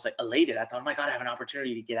 I was like elated. I thought, oh my God, I have an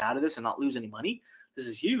opportunity to get out of this and not lose any money. This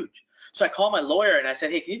is huge. So I called my lawyer and I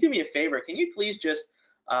said, hey, can you do me a favor? Can you please just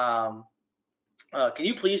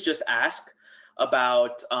ask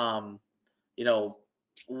about, you know,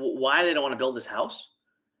 why they don't want to build this house.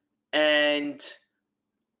 And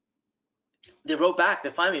they wrote back. They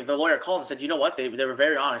finally, the lawyer called and said, you know what? They were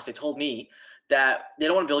very honest. They told me that they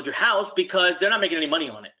don't want to build your house because they're not making any money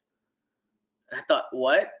on it. And I thought,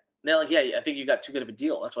 what? They're like, yeah, I think you got too good of a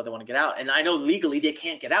deal. That's why they want to get out. And I know legally they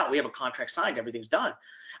can't get out. We have a contract signed. Everything's done.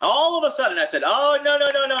 All of a sudden, I said, oh,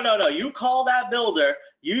 no. You call that builder.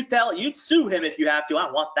 You'd sue him if you have to.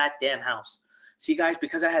 I want that damn house. See, guys,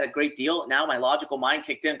 because I had a great deal, now my logical mind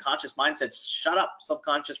kicked in. Conscious mind said, shut up,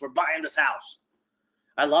 subconscious. We're buying this house.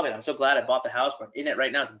 I love it. I'm so glad I bought the house. We're in it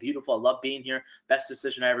right now. It's beautiful. I love being here. Best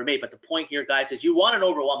decision I ever made. But the point here, guys, is you want an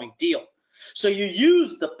overwhelming deal. So you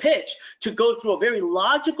use the pitch to go through a very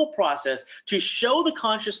logical process to show the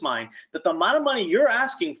conscious mind that the amount of money you're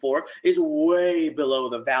asking for is way below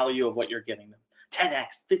the value of what you're giving them.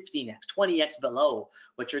 10x, 15x, 20x below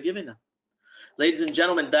what you're giving them. Ladies and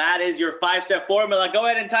gentlemen, that is your 5-step formula. Go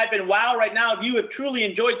ahead and type in WOW right now. If you have truly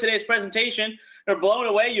enjoyed today's presentation or blown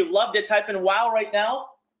away, you've loved it, type in WOW right now.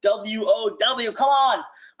 W-O-W, come on.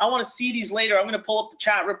 I want to see these later. I'm going to pull up the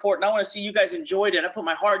chat report, and I want to see you guys enjoyed it. I put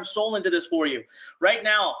my heart and soul into this for you. Right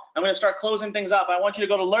now, I'm going to start closing things up. I want you to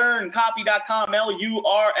go to learncopy.com,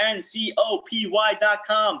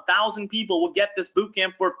 L-U-R-N-C-O-P-Y.com. 1,000 people will get this boot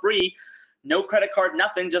camp for free. No credit card,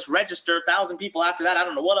 nothing. Just register. 1,000 people after that. I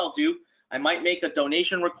don't know what I'll do. I might make a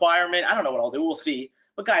donation requirement. I don't know what I'll do. We'll see.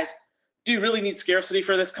 But, guys, do you really need scarcity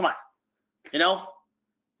for this? Come on. You know?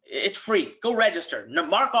 It's free. Go register.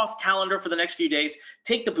 Mark off calendar for the next few days.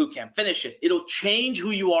 Take the boot camp. Finish it. It'll change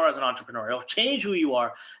who you are as an entrepreneur. It'll change who you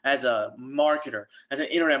are as a marketer, as an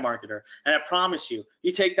internet marketer. And I promise you,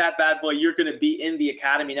 you take that bad boy, you're going to be in the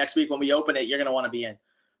academy next week. When we open it, you're going to want to be in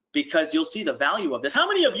because you'll see the value of this. How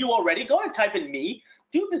many of you already? Go ahead and type in me.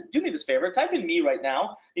 Do me this favor. Type in me right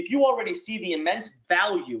now. If you already see the immense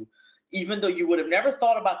value, even though you would have never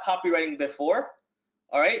thought about copywriting before,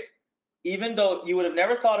 all right? Even though you would have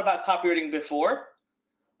never thought about copywriting before,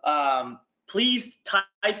 please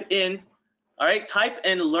type in, all right, type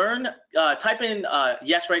in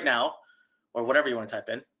yes right now, or whatever you want to type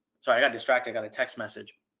in. Sorry, I got distracted. I got a text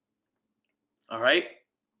message. All right,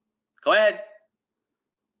 go ahead.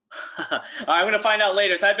 All right, I'm going to find out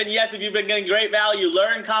later. Type in yes if you've been getting great value.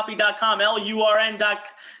 Learncopy.com,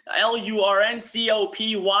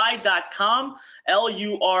 L-U-R-N-C-O-P-Y.com,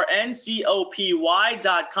 L-U-R-N-C-O-P-Y.com.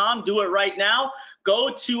 Do it right now.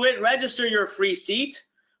 Go to it. Register your free seat.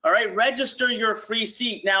 All right, register your free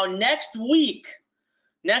seat. Now, next week,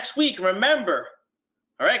 remember,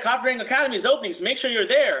 all right, Copywriting Academy is opening, so make sure you're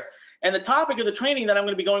there. And the topic of the training that I'm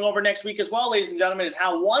going to be going over next week as well, ladies and gentlemen, is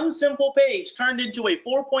how one simple page turned into a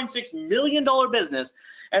 $4.6 million business,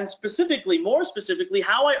 and more specifically,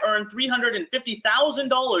 how I earned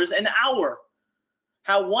 $350,000 an hour.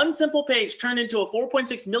 How one simple page turned into a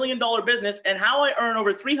 $4.6 million business, and how I earn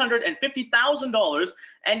over $350,000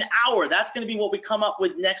 an hour. That's going to be what we come up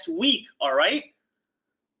with next week, all right?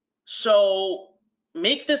 So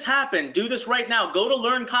make this happen. Do this right now. Go to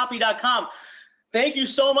learncopy.com. Thank you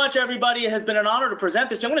so much, everybody. It has been an honor to present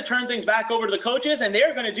this. I'm going to turn things back over to the coaches, and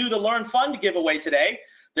they're going to do the Learn Fund giveaway today.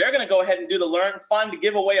 They're going to go ahead and do the Learn Fund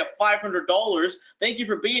giveaway of $500. Thank you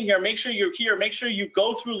for being here. Make sure you're here. Make sure you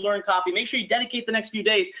go through Learn Copy. Make sure you dedicate the next few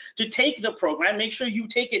days to take the program. Make sure you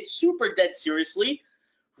take it super dead seriously.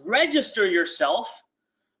 Register yourself,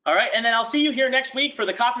 all right? And then I'll see you here next week for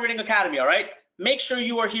the Copywriting Academy, all right? Make sure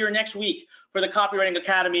you are here next week for the Copywriting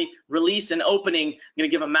Academy release and opening. I'm going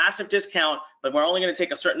to give a massive discount, but we're only going to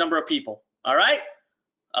take a certain number of people. All right?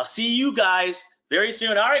 I'll see you guys very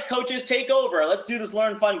soon. All right, coaches, take over. Let's do this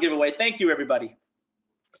Learn Fun giveaway. Thank you, everybody.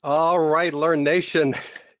 All right, Learn Nation.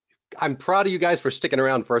 I'm proud of you guys for sticking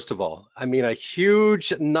around, first of all. I mean, a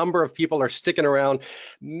huge number of people are sticking around.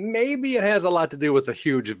 Maybe it has a lot to do with the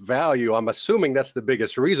huge value. I'm assuming that's the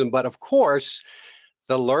biggest reason. But of course,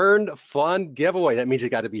 the Learn Fun giveaway, that means you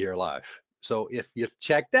got to be here live. So if you've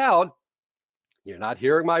checked out, you're not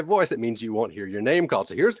hearing my voice, that means you won't hear your name called.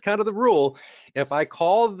 So here's kind of the rule. If I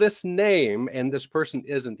call this name and this person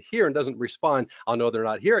isn't here and doesn't respond, I'll know they're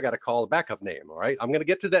not here. I got to call a backup name, all right? I'm going to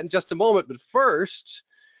get to that in just a moment. But first,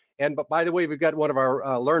 but by the way, we've got one of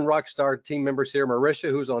our Learn Rockstar team members here, Marisha,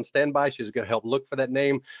 who's on standby. She's going to help look for that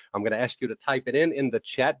name. I'm going to ask you to type it in the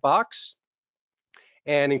chat box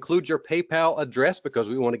and include your PayPal address because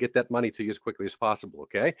we want to get that money to you as quickly as possible,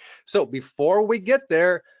 okay? So before we get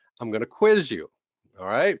there, I'm going to quiz you, all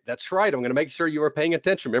right? That's right. I'm going to make sure you are paying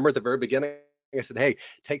attention. Remember at the very beginning, I said, hey,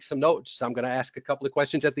 take some notes. I'm going to ask a couple of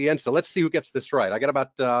questions at the end. So let's see who gets this right. I got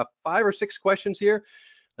about 5 or 6 questions here.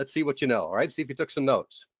 Let's see what you know, all right? See if you took some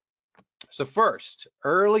notes. So first,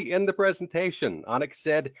 early in the presentation, Anik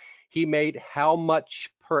said he made how much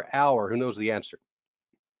per hour? Who knows the answer?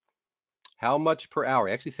 How much per hour?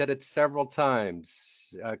 I actually said it several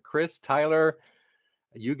times. Chris, Tyler,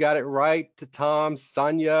 you got it right. Tom,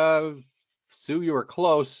 Sonia, Sue, you were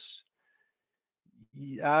close.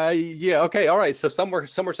 Yeah, okay, all right. So some were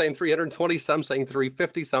saying 320, some saying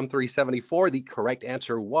 350, some 374. The correct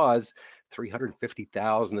answer was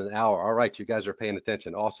 350,000 an hour. All right, you guys are paying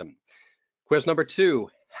attention. Awesome. Quiz number 2.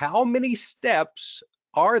 How many steps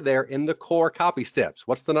are there in the core copy steps?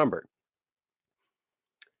 What's the number?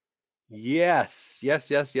 Yes,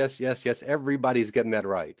 yes, yes, yes, yes, yes. Everybody's getting that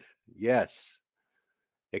right. Yes,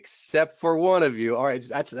 except for one of you. All right,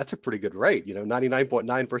 that's a pretty good rate,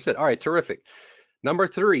 99.9%. All right, terrific. Number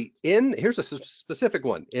 3, here's a specific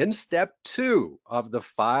one. In step 2 of the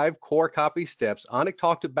 5 core copy steps, Anik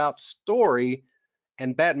talked about story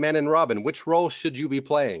and Batman and Robin. Which role should you be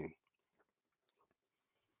playing?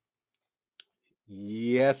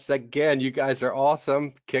 Yes, again, you guys are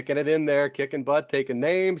awesome. Kicking it in there, kicking butt, taking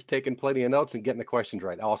names, taking plenty of notes, and getting the questions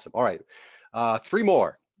right. Awesome. All right. 3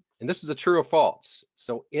 more. And this is a true or false.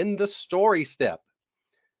 So in the story step,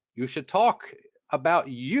 you should talk about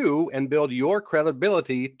you and build your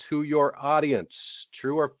credibility to your audience.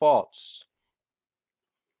 True or false?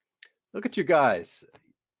 Look at you guys.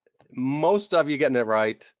 Most of you getting it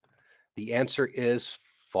right. The answer is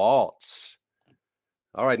false.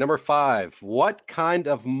 All right, number 5. What kind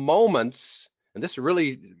of moments, and this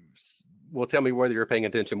really will tell me whether you're paying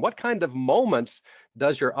attention, what kind of moments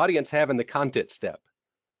does your audience have in the content step?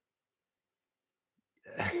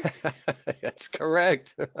 That's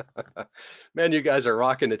correct. Man, you guys are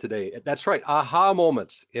rocking it today. That's right. Aha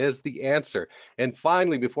moments is the answer. And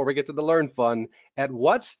finally, before we get to the Learn Fun, at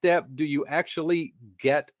what step do you actually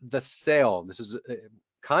get the sale? This is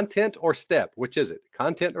content or step. Which is it?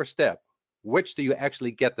 Content or step? Which do you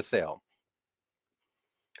actually get the sale?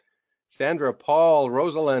 Sandra, Paul,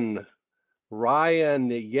 Rosalind, Ryan,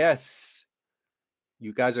 yes,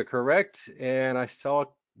 you guys are correct. And I saw,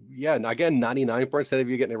 yeah, again, 99% of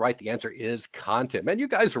you getting it right. The answer is content. Man, you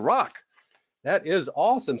guys rock. That is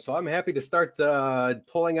awesome. So I'm happy to start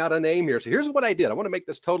pulling out a name here. So here's what I did. I want to make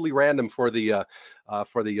this totally random for the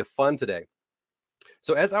fun today.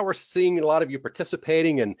 So as I was seeing a lot of you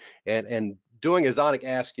participating and doing as Anik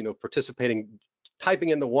asked, participating, typing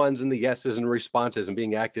in the ones and the yeses and responses and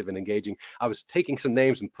being active and engaging, I was taking some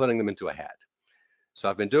names and putting them into a hat. So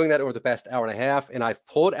I've been doing that over the past hour and a half, and I've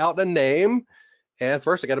pulled out a name. And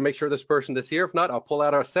first, I got to make sure this person is here. If not, I'll pull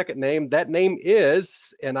out our second name. That name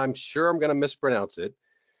is, and I'm sure I'm going to mispronounce it,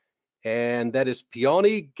 and that is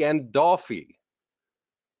Peony Gandolfi.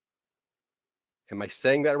 Am I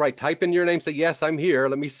saying that right? Type in your name, say, yes, I'm here.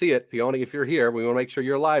 Let me see it. Peony, if you're here, we want to make sure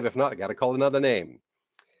you're live. If not, I got to call another name.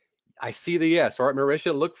 I see the yes. All right,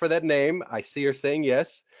 Marisha, look for that name. I see her saying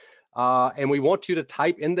yes. And we want you to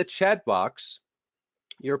type in the chat box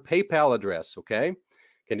your PayPal address, okay?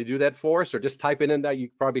 Can you do that for us, or just type it in that? You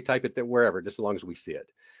probably type it there wherever, just as long as we see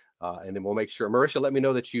it. And then we'll make sure. Marisha, let me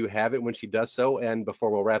know that you have it when she does so. And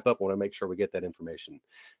before we'll wrap up, I want to make sure we get that information.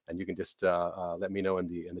 And you can just let me know in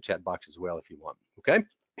the chat box as well if you want, okay?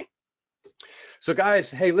 So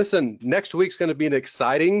guys, hey, listen, next week's going to be an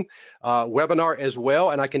exciting webinar as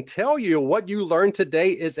well. And I can tell you what you learned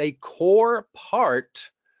today is a core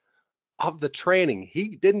part of the training.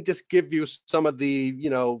 He didn't just give you some of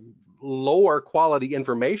the, lower quality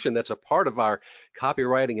information that's a part of our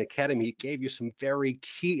copywriting academy. He gave you some very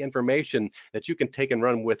key information that you can take and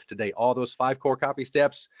run with today. All those 5 core copy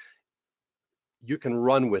steps, you can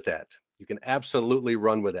run with that. You can absolutely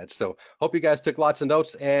run with that. So hope you guys took lots of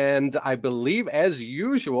notes. And I believe, as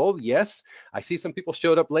usual, yes, I see some people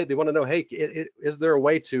showed up late. They want to know, hey, is there a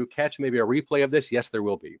way to catch maybe a replay of this? Yes, there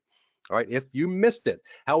will be. All right, if you missed it.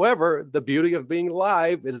 However, the beauty of being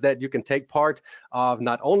live is that you can take part of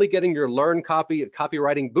not only getting your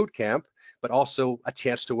copywriting bootcamp, but also a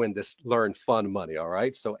chance to win this Learn Fun money. All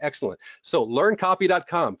right, so excellent. So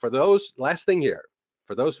learncopy.com. For those, last thing here,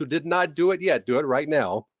 for those who did not do it yet, do it right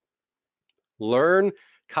now.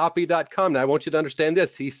 Learncopy.com. Now, I want you to understand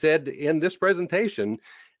this. He said in this presentation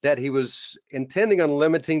that he was intending on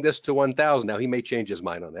limiting this to 1,000. Now, he may change his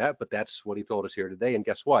mind on that, but that's what he told us here today. And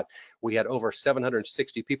guess what? We had over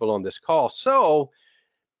 760 people on this call. So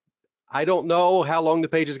I don't know how long the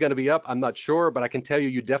page is going to be up. I'm not sure, but I can tell you,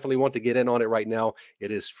 you definitely want to get in on it right now. It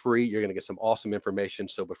is free. You're going to get some awesome information.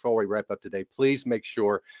 So before we wrap up today, please make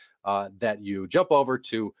sure that you jump over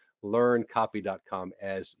to learncopy.com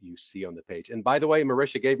as you see on the page. And by the way,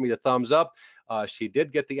 Marisha gave me the thumbs up. She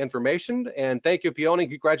did get the information. And thank you, Peony.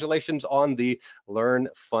 Congratulations on the Learn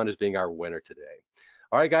Fun as being our winner today.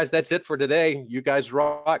 All right, guys, that's it for today. You guys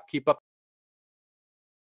rock. Keep up